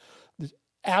something. There's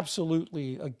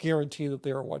absolutely a guarantee that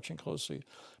they are watching closely.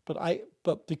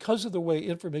 But because of the way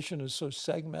information is so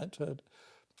segmented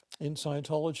in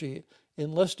Scientology,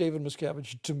 unless David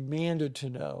Miscavige demanded to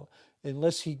know,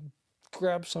 unless he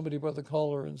grabbed somebody by the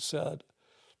collar and said,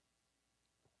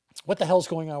 "What the hell's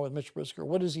going on with Mitch Brisker?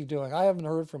 What is he doing? I haven't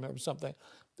heard from him," or something,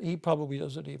 he probably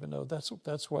doesn't even know. That's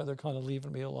why they're kind of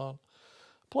leaving me alone.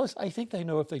 Plus, I think they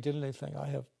know if they did anything, I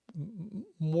have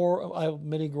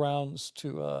many grounds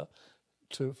to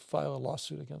file a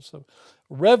lawsuit against them.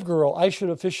 Rev Girl, I should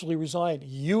officially resign.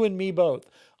 You and me both.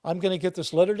 I'm going to get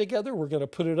this letter together. We're going to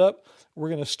put it up. We're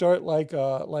going to start like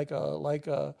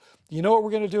you know what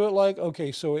we're going to do it like?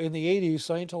 Okay, so in the 80s,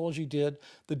 Scientology did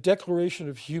the Declaration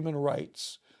of Human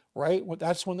Rights, right?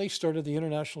 That's when they started the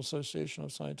International Association of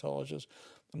Scientologists.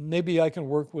 Maybe I can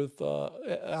work with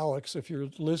Alex, if you're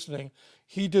listening.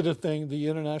 He did a thing, the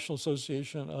International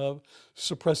Association of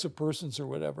Suppressive Persons or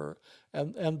whatever.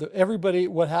 And everybody,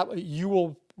 what happened, you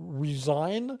will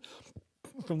resign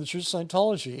from the Church of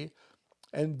Scientology,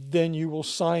 and then you will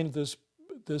sign this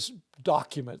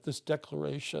document, this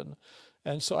declaration.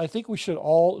 And so I think we should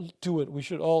all do it. We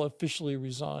should all officially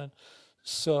resign.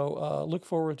 So look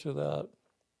forward to that.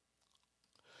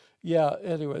 Yeah,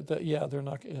 anyway, they're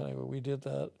not, anyway, we did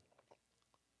that.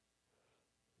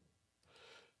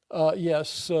 Yes,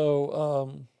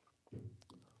 so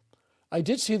I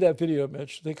did see that video,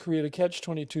 Mitch. They create a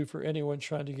catch-22 for anyone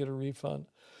trying to get a refund.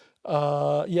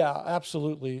 Yeah,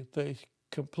 absolutely. They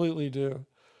completely do.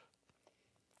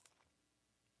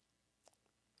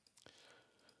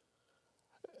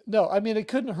 No, I mean, it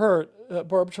couldn't hurt.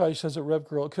 Barb Chai says it, Rev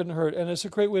Girl, it couldn't hurt. And it's a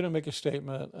great way to make a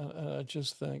statement. I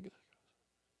just think.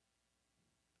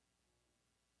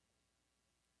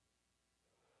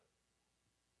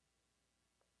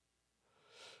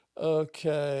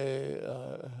 Okay.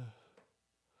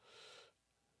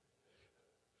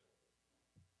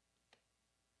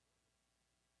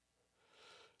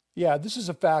 Yeah, this is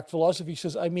a fact. Philosophy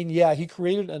says, I mean, yeah, he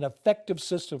created an effective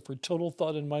system for total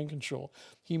thought and mind control.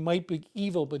 He might be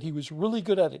evil, but he was really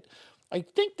good at it. I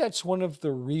think that's one of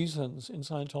the reasons in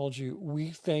Scientology we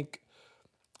think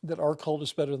that our cult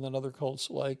is better than other cults.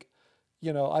 Like,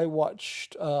 I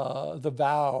watched The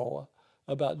Vow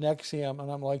about Nexium,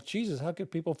 and I'm like, Jesus, how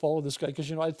could people follow this guy?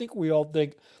 Because, I think we all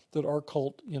think that our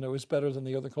cult, is better than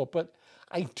the other cult. But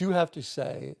I do have to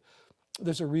say,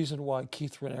 there's a reason why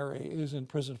Keith Raniere is in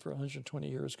prison for 120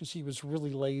 years, because he was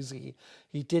really lazy.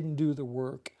 He didn't do the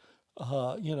work.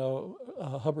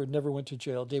 Hubbard never went to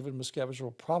jail. David Miscavige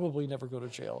will probably never go to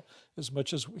jail as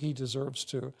much as he deserves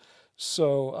to.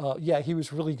 So, yeah, he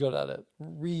was really good at it.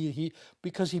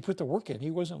 Because he put the work in.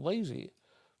 He wasn't lazy.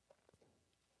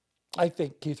 I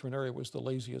think Keith Raniere was the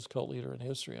laziest cult leader in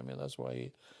history. I mean, that's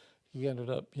why he ended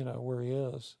up, where he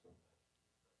is.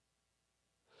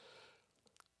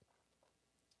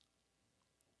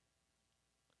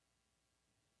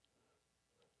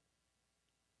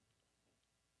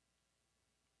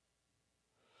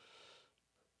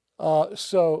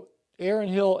 So Aaron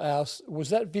Hill asks, was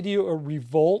that video a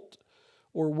revolt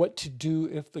or what to do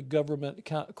if the government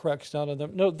cracks down on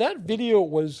them? No, that video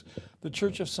was the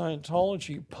Church of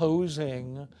Scientology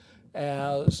posing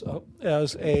as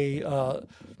a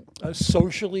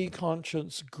socially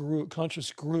conscious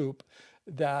group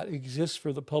that exists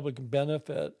for the public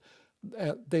benefit.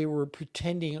 They were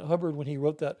pretending, Hubbard, when he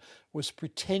wrote that, was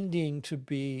pretending to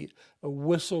be a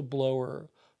whistleblower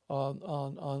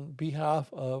on behalf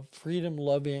of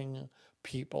freedom-loving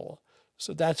people.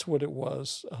 So that's what it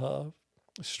was,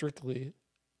 strictly.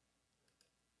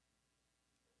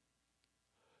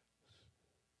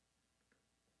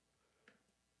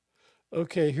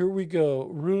 Okay, here we go.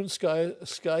 Rune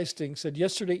Skysting said,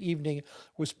 yesterday evening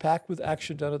was packed with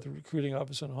action down at the recruiting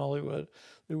office in Hollywood.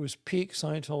 There was peak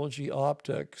Scientology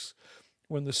optics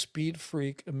when the speed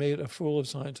freak made a fool of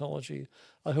Scientology.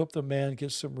 I hope the man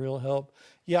gets some real help.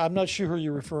 Yeah, I'm not sure who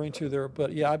you're referring to there,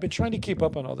 but yeah, I've been trying to keep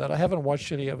up on all that. I haven't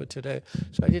watched any of it today,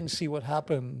 so I didn't see what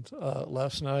happened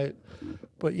last night.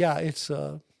 But yeah, it's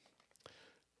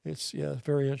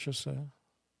very interesting.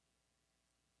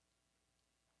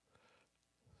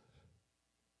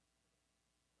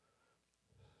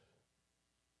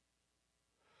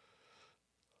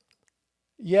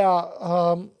 Yeah,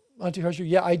 Auntie Harsher,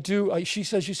 yeah, I do. She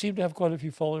says you seem to have quite a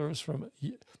few followers from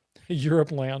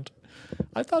Europe land.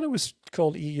 I thought it was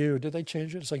called EU. Did they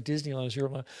change it? It's like Disneyland is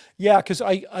Europe land. Yeah, because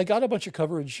I got a bunch of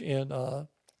coverage in on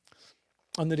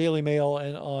the Daily Mail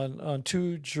and on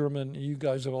two German. You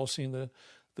guys have all seen the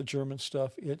German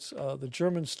stuff. It's the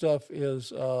German stuff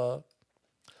is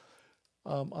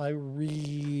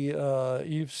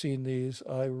you've seen these.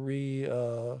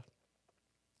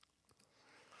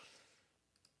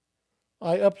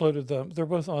 I uploaded them. They're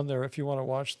both on there if you want to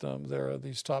watch them. There are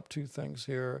these top two things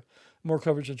here. More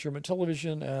coverage on German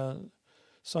television, and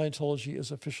Scientology is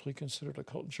officially considered a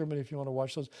cult in Germany if you want to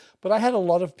watch those. But I had a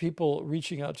lot of people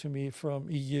reaching out to me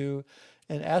from EU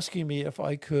and asking me if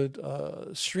I could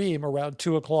stream around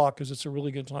 2 o'clock because it's a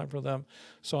really good time for them.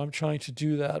 So I'm trying to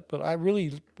do that. But I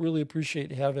really, really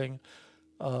appreciate having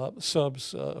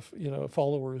subs,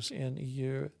 followers in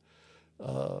EU.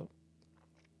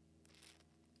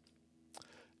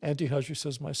 Auntie Hudger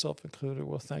says, myself included.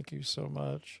 Well, thank you so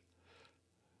much.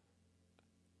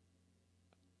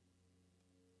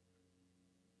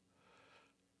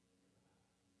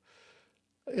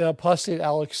 Yeah, Apostate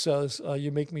Alex says,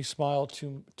 you make me smile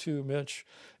too, Mitch.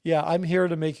 Yeah, I'm here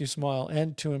to make you smile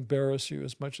and to embarrass you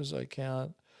as much as I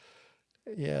can.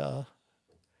 Yeah.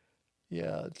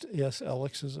 Yeah. Yes,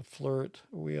 Alex is a flirt.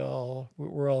 We're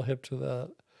all hip to that.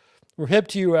 We're hip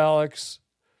to you, Alex.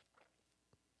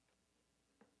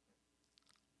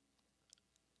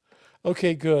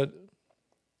 Okay, good.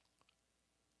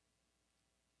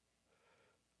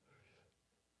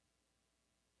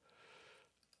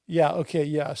 Yeah, okay,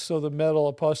 yeah. So the medal,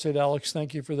 Apostate Alex,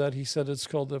 thank you for that. He said it's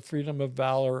called the Freedom of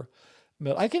Valor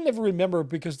medal. I can never remember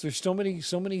because there's so many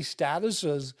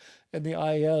statuses in the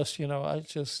IS, I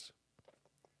just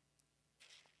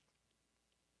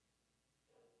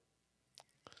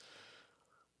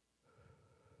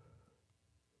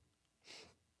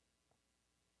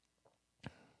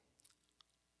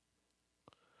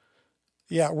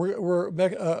yeah,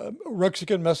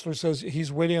 Rexican Messler says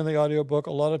he's waiting on the audiobook.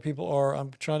 A lot of people are.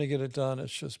 I'm trying to get it done.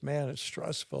 It's just, man, it's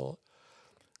stressful.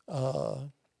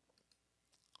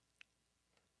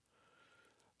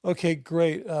 Okay,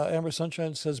 great. Amber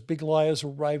Sunshine says Big Lie is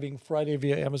arriving Friday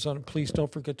via Amazon. Please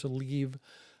don't forget to leave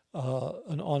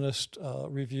an honest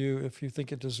review if you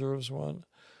think it deserves one.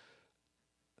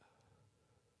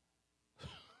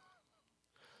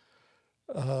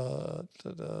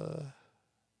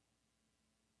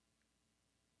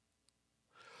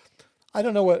 I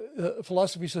don't know what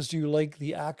philosophy says. Do you like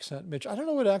the accent, Mitch? I don't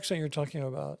know what accent you're talking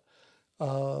about.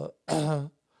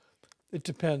 It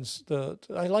depends.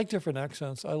 I like different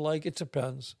accents. It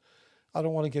depends. I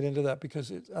don't want to get into that because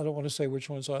I don't want to say which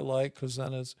ones I like because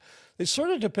then it sort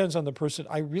of depends on the person.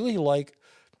 I really like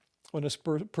when a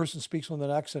person speaks with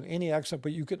an accent, any accent,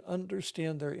 but you can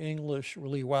understand their English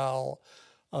really well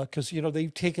because,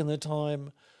 they've taken the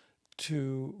time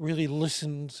to really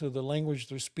listen to the language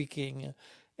they're speaking.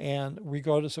 And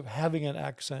regardless of having an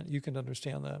accent, you can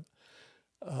understand them.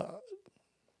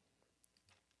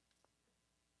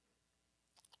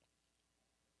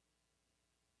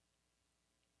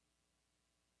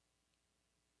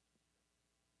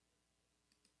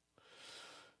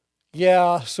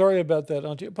 Yeah, sorry about that,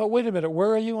 Auntie. But wait a minute, where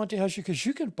are you, Auntie Hushy? Because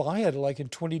you can buy it like in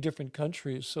 20 different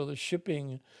countries. So the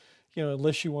shipping,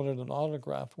 unless you wanted an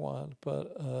autographed one.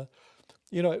 But,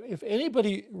 if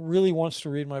anybody really wants to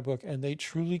read my book and they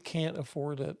truly can't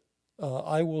afford it,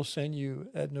 I will send you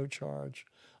at no charge.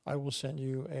 I will send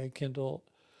you a Kindle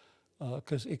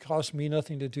because it costs me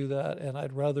nothing to do that. And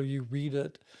I'd rather you read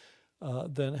it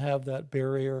than have that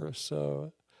barrier.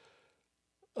 So,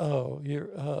 you're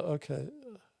okay.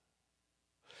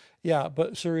 Yeah,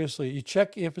 but seriously, you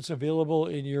check if it's available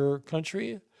in your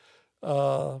country.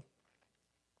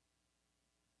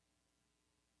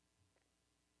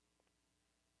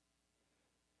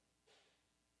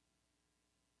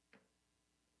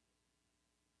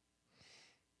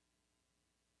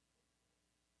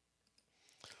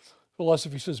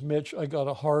 Philosophy says, Mitch, I got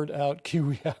a hard out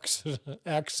Kiwi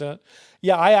accent.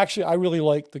 Yeah, I really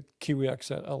like the Kiwi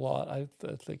accent a lot. I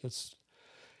think it's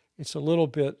It's a little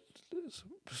bit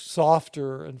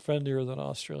softer and friendlier than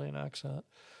Australian accent.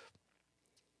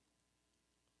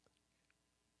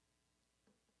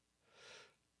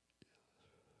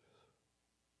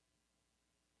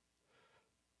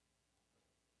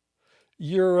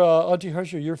 You're Auntie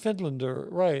Harsha, you're Finlander,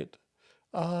 right?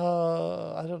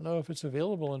 I don't know if it's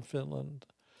available in Finland.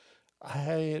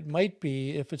 It might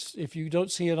be if you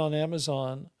don't see it on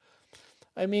Amazon.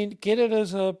 I mean, get it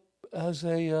as a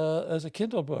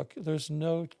Kindle book. There's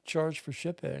no charge for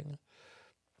shipping.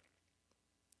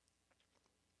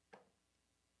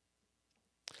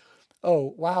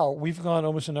 Oh wow, we've gone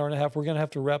almost an hour and a half. We're gonna have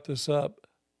to wrap this up.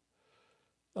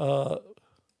 Uh,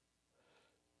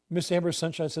 Miss Amber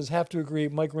Sunshine says, have to agree,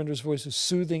 Mike Render's voice is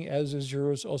soothing, as is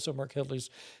yours, also Mark Headley's.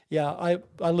 Yeah, I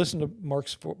listen to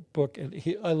Mark's book, and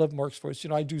I love Mark's voice.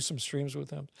 I do some streams with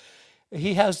him.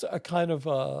 He has a kind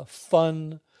of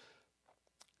fun,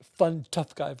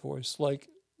 tough guy voice, like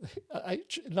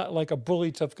not like a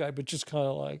bully tough guy, but just kind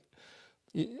of like,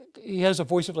 he has a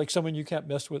voice of like someone you can't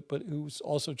mess with, but who's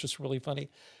also just really funny.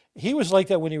 He was like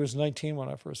that when he was 19 when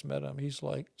I first met him. He's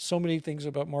like, so many things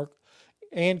about Mark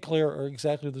and Claire are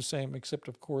exactly the same, except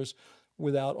of course,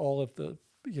 without all of the,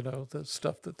 the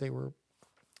stuff that they were,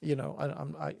 they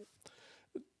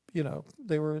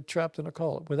were trapped in a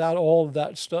cult. Without all of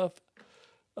that stuff,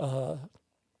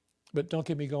 but don't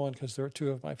get me going, because they're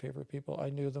two of my favorite people. I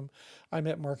knew them. I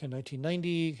met Mark in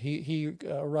 1990. He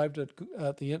arrived at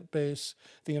the base,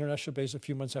 the international base, a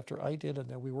few months after I did, and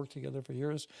then we worked together for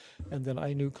years. And then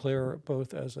I knew Claire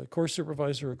both as a course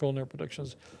supervisor at Golden Air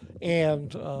Productions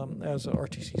and as an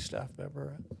RTC staff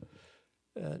member.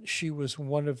 She was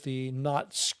one of the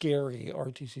not scary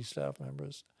RTC staff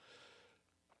members.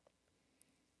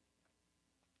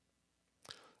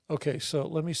 Okay, so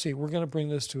let me see. We're going to bring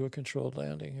this to a controlled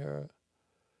landing here.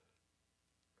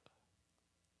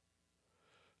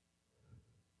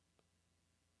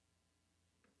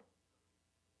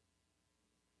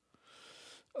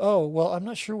 Oh, well, I'm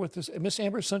not sure what this... Miss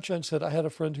Amber Sunshine said, I had a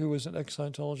friend who was an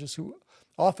ex-Scientologist who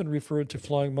often referred to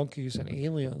flying monkeys and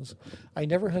aliens. I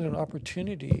never had an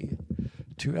opportunity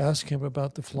to ask him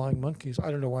about the flying monkeys.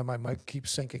 I don't know why my mic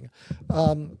keeps sinking.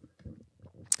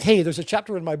 Hey, there's a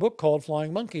chapter in my book called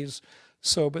Flying Monkeys.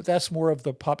 But that's more of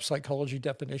the pop psychology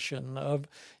definition of,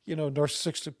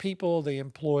 narcissistic people. They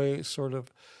employ sort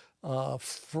of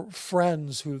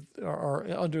friends who are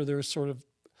under their sort of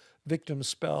victim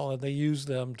spell, and they use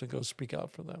them to go speak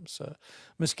out for them. So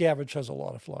Miscavige has a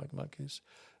lot of flying monkeys.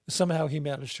 Somehow he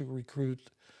managed to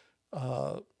recruit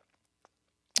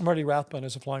Marty Rathbun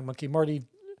as a flying monkey. Marty,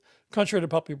 contrary to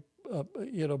popular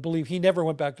believe, he never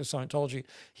went back to Scientology.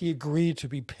 He agreed to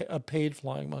be a paid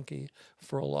flying monkey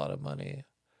for a lot of money.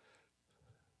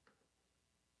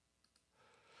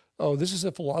 Oh, this is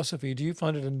a philosophy. Do you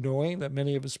find it annoying that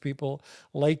many of us people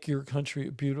like your country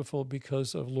beautiful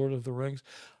because of Lord of the Rings?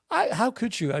 How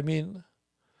could you? I mean,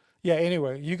 yeah,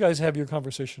 anyway, you guys have your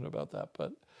conversation about that.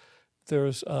 But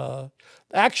there's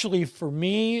actually, for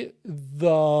me,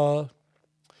 the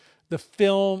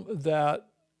film that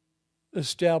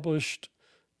established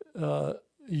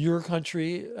your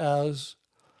country as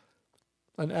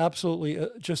an absolutely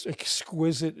just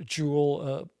exquisite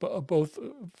jewel, both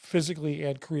physically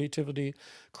and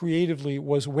creatively,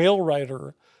 was Whale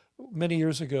Rider many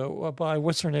years ago by,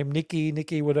 what's her name,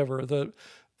 Nikki whatever, the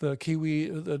Kiwi,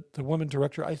 the woman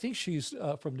director. I think she's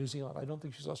from New Zealand. I don't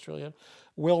think she's Australian.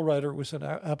 Whale Rider was an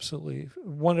absolutely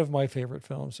one of my favorite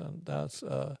films, and that's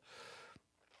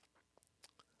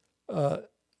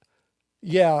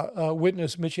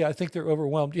Witness, Mitchie, I think they're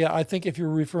overwhelmed. Yeah, I think if you're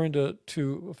referring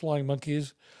to flying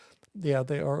monkeys, yeah,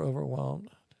 they are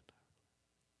overwhelmed.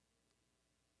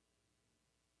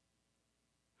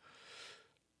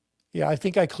 Yeah, I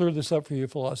think I cleared this up for you,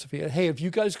 philosophy. Hey, if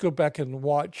you guys go back and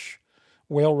watch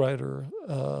Whale Rider,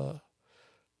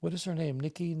 what is her name?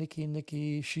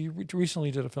 Nikki. She recently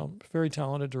did a film. Very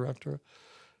talented director.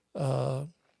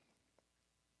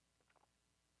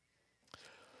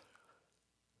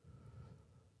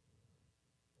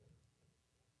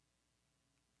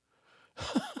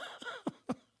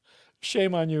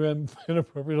 Shame on you,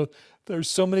 inappropriate. There's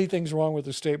so many things wrong with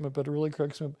the statement, but it really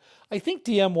cracks me up. I think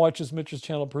DM watches Mitch's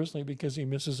channel personally because he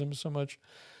misses him so much.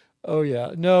 Oh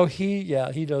yeah, no, he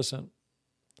doesn't.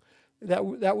 That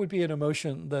would be an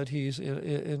emotion that he's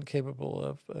incapable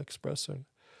of expressing.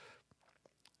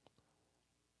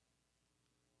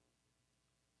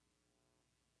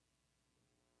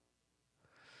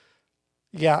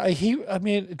 Yeah, I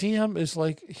mean, DM is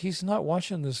like, he's not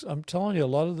watching this. I'm telling you, a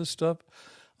lot of this stuff.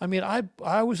 I mean,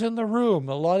 I was in the room.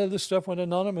 A lot of the stuff when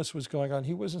Anonymous was going on,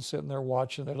 he wasn't sitting there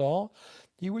watching it all.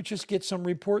 He would just get some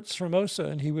reports from OSA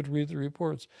and he would read the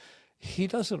reports. He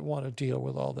doesn't want to deal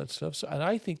with all that stuff. So, and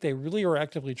I think they really are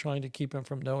actively trying to keep him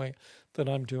from knowing that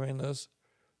I'm doing this.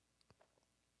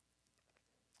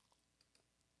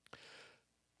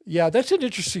 Yeah, that's an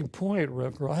interesting point,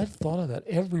 Rev Girl. I hadn't thought of that.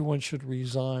 Everyone should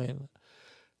resign,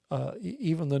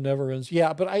 even the never ends.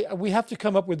 Yeah, but we have to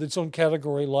come up with its own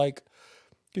category, like,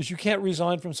 because you can't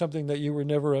resign from something that you were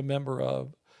never a member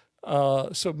of.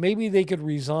 So maybe they could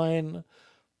resign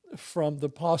from the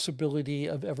possibility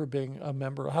of ever being a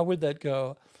member. How would that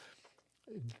go?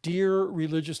 Dear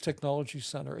Religious Technology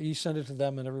Center, you send it to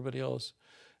them and everybody else.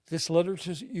 This letter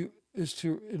to you is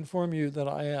to inform you that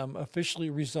I am officially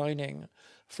resigning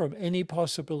from any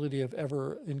possibility of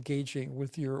ever engaging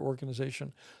with your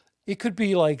organization. It could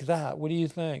be like that. What do you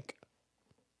think?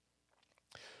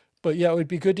 But yeah, it would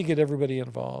be good to get everybody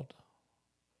involved.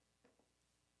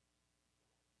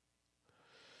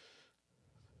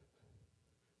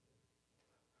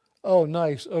 Oh,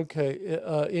 nice. Okay.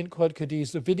 In Quad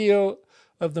Cadiz, the video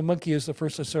of the monkey is the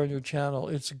first I saw on your channel.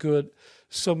 It's good.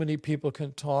 So many people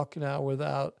can talk now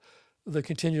without the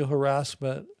continual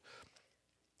harassment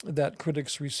that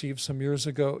critics received some years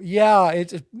ago. Yeah,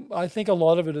 I think a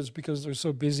lot of it is because they're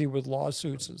so busy with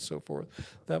lawsuits and so forth.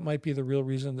 That might be the real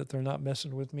reason that they're not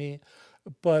messing with me.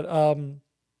 But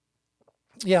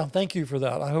yeah, thank you for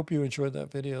that. I hope you enjoyed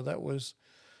that video. That was...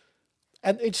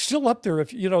 And it's still up there.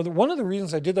 If you know, one of the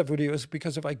reasons I did that video is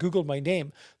because if I Googled my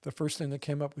name, the first thing that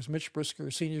came up was Mitch Brisker,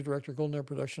 Senior Director, Golden Air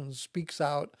Productions, speaks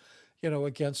out,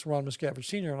 against Ron Miscavige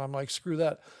Sr. And I'm like, screw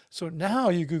that. So now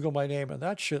you Google my name and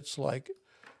that shit's like,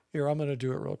 here, I'm going to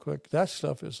do it real quick. That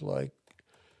stuff is like,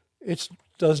 it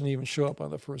doesn't even show up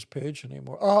on the first page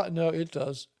anymore. Oh, no, it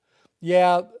does.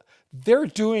 Yeah, they're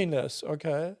doing this,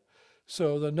 okay?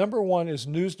 So the number one is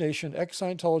News Nation.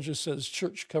 Ex-Scientologist says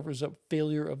church covers up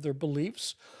failure of their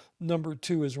beliefs. Number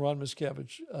two is Ron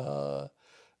Miscavige.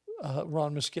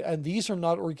 And these are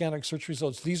not organic search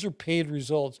results. These are paid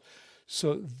results.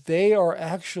 So they are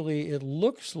actually, it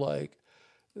looks like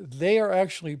they are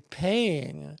actually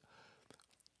paying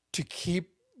to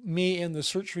keep me in the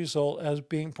search result as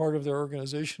being part of their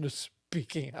organization is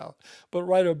speaking out. But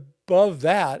right above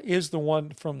that is the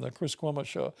one from the Chris Cuomo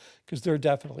show, because they're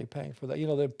definitely paying for that.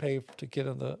 They pay to get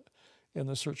in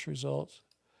the search results.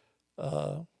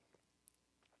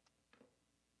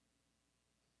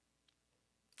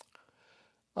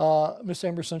 Miss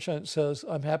Amber Sunshine says,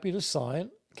 I'm happy to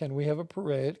sign. Can we have a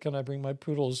parade? Can I bring my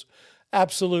poodles?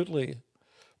 Absolutely.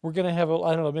 We're going to have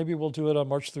I don't know, maybe we'll do it on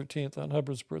March 13th on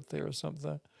Hubbard's birthday or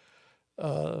something.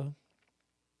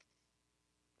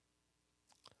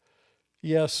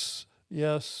 Yes.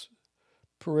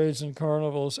 Parades and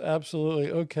carnivals.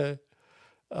 Absolutely. Okay.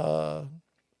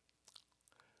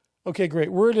 Okay,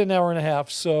 great. We're at an hour and a half.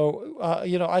 So,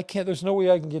 I can't, there's no way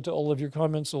I can get to all of your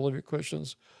comments, all of your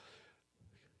questions.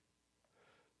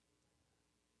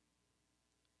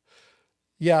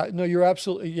 Yeah, no, you're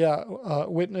absolutely, yeah.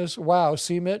 Witness, wow,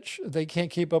 see, Mitch, they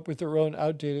can't keep up with their own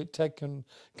outdated tech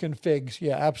configs.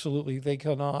 Yeah, absolutely, they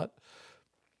cannot.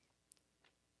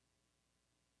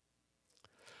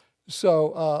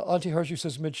 So, Auntie Harshu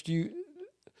says, Mitch, do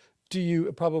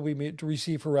you probably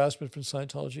receive harassment from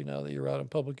Scientology now that you're out in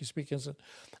public? You speak instant.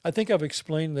 I think I've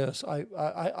explained this.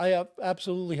 I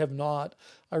absolutely have not.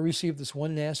 I received this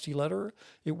one nasty letter.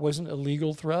 It wasn't a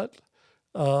legal threat.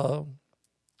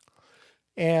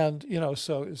 And,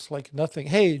 so it's like nothing.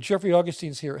 Hey, Jeffrey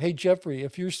Augustine's here. Hey, Jeffrey,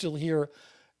 if you're still here,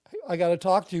 I got to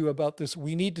talk to you about this.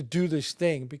 We need to do this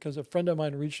thing, because a friend of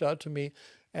mine reached out to me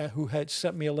who had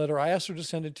sent me a letter. I asked her to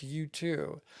send it to you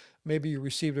too. Maybe you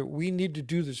received it. We need to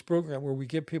do this program where we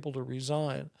get people to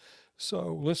resign.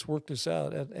 So let's work this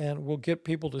out, and we'll get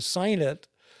people to sign it,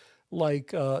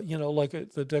 like,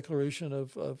 the Declaration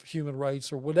of Human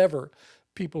Rights or whatever.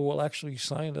 People will actually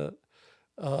sign it.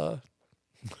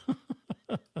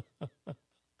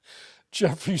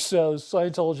 Jeffrey says,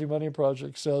 Scientology Money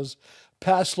Project says,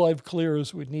 past life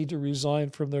clears would need to resign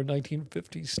from their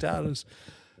 1950s status.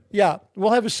 Yeah,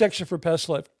 we'll have a section for past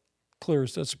life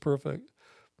clears. That's perfect.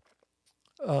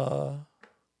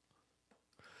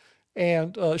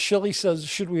 And Shelley says,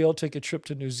 should we all take a trip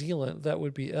to New Zealand? That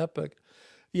would be epic.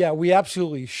 Yeah, we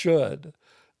absolutely should.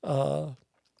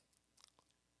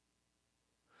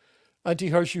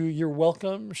 Auntie Harshu, you're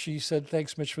welcome. She said,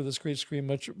 thanks, Mitch, for this great screen.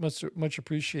 Much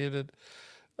appreciated.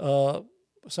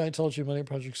 Scientology Money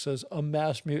Project says, a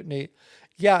mass mutiny.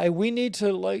 Yeah, we need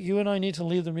to, you and I need to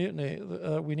lead the mutiny.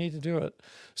 We need to do it.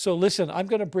 So listen, I'm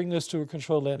going to bring this to a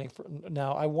controlled landing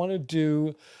now. I want to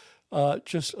do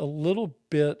just a little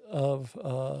bit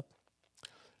of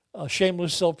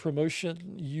Shameless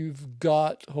self-promotion. You've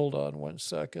got, hold on one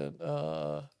second.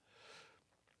 Let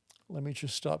me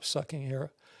just stop sucking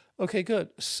here. Okay, good.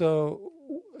 So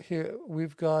here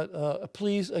we've got,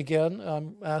 please, again,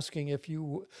 I'm asking if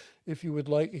you would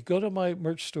like, go to my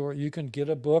merch store. You can get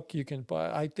a book. You can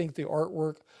buy, I think the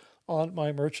artwork on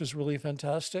my merch is really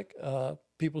fantastic.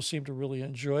 People seem to really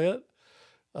enjoy it.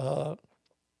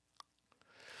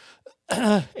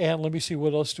 And let me see,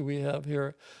 what else do we have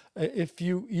here? If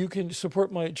you can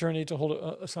support my journey to hold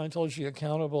a Scientology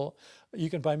accountable, you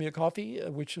can buy me a coffee,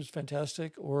 which is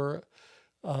fantastic, or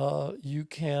you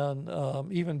can,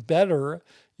 even better,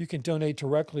 you can donate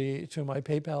directly to my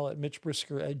PayPal at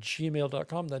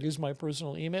mitchbrisker@gmail.com. That is my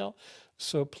personal email,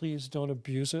 so please don't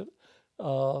abuse it.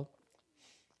 But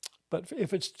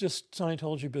if it's just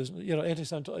Scientology business,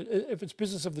 anti-Scientology, if it's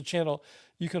business of the channel,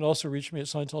 you can also reach me at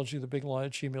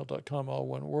scientologythebiglie@gmail.com, all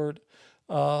one word.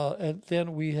 And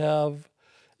then we have,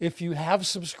 if you have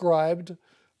subscribed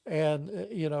and,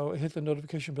 hit the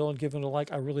notification bell and given a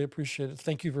like, I really appreciate it.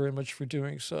 Thank you very much for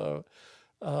doing so.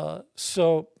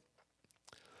 So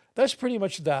that's pretty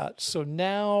much that. So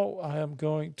now I am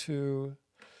going to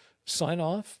sign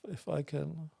off, if I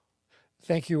can.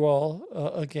 Thank you all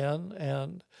again.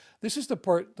 And this is the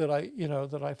part that I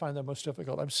find the most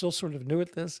difficult. I'm still sort of new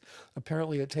at this.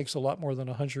 Apparently it takes a lot more than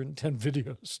 110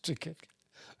 videos to get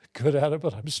good at it,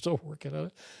 but I'm still working on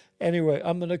it. Anyway,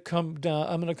 I'm going to come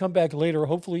back later,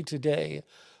 hopefully today.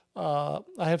 I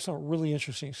have some really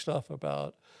interesting stuff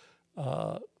about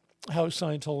how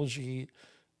Scientology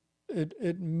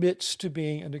admits to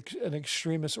being an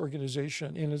extremist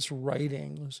organization in its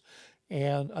writings.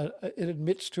 And it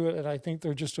admits to it, and I think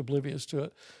they're just oblivious to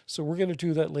it. So we're going to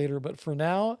do that later. But for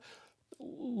now,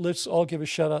 let's all give a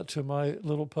shout out to my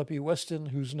little puppy, Weston,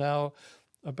 who's now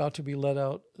about to be let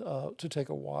out to take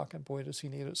a walk. And boy, does he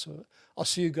need it. So I'll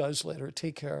see you guys later.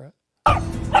 Take care.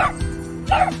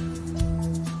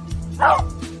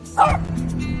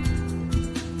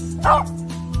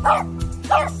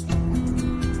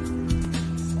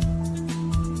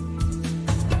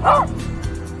 Oh!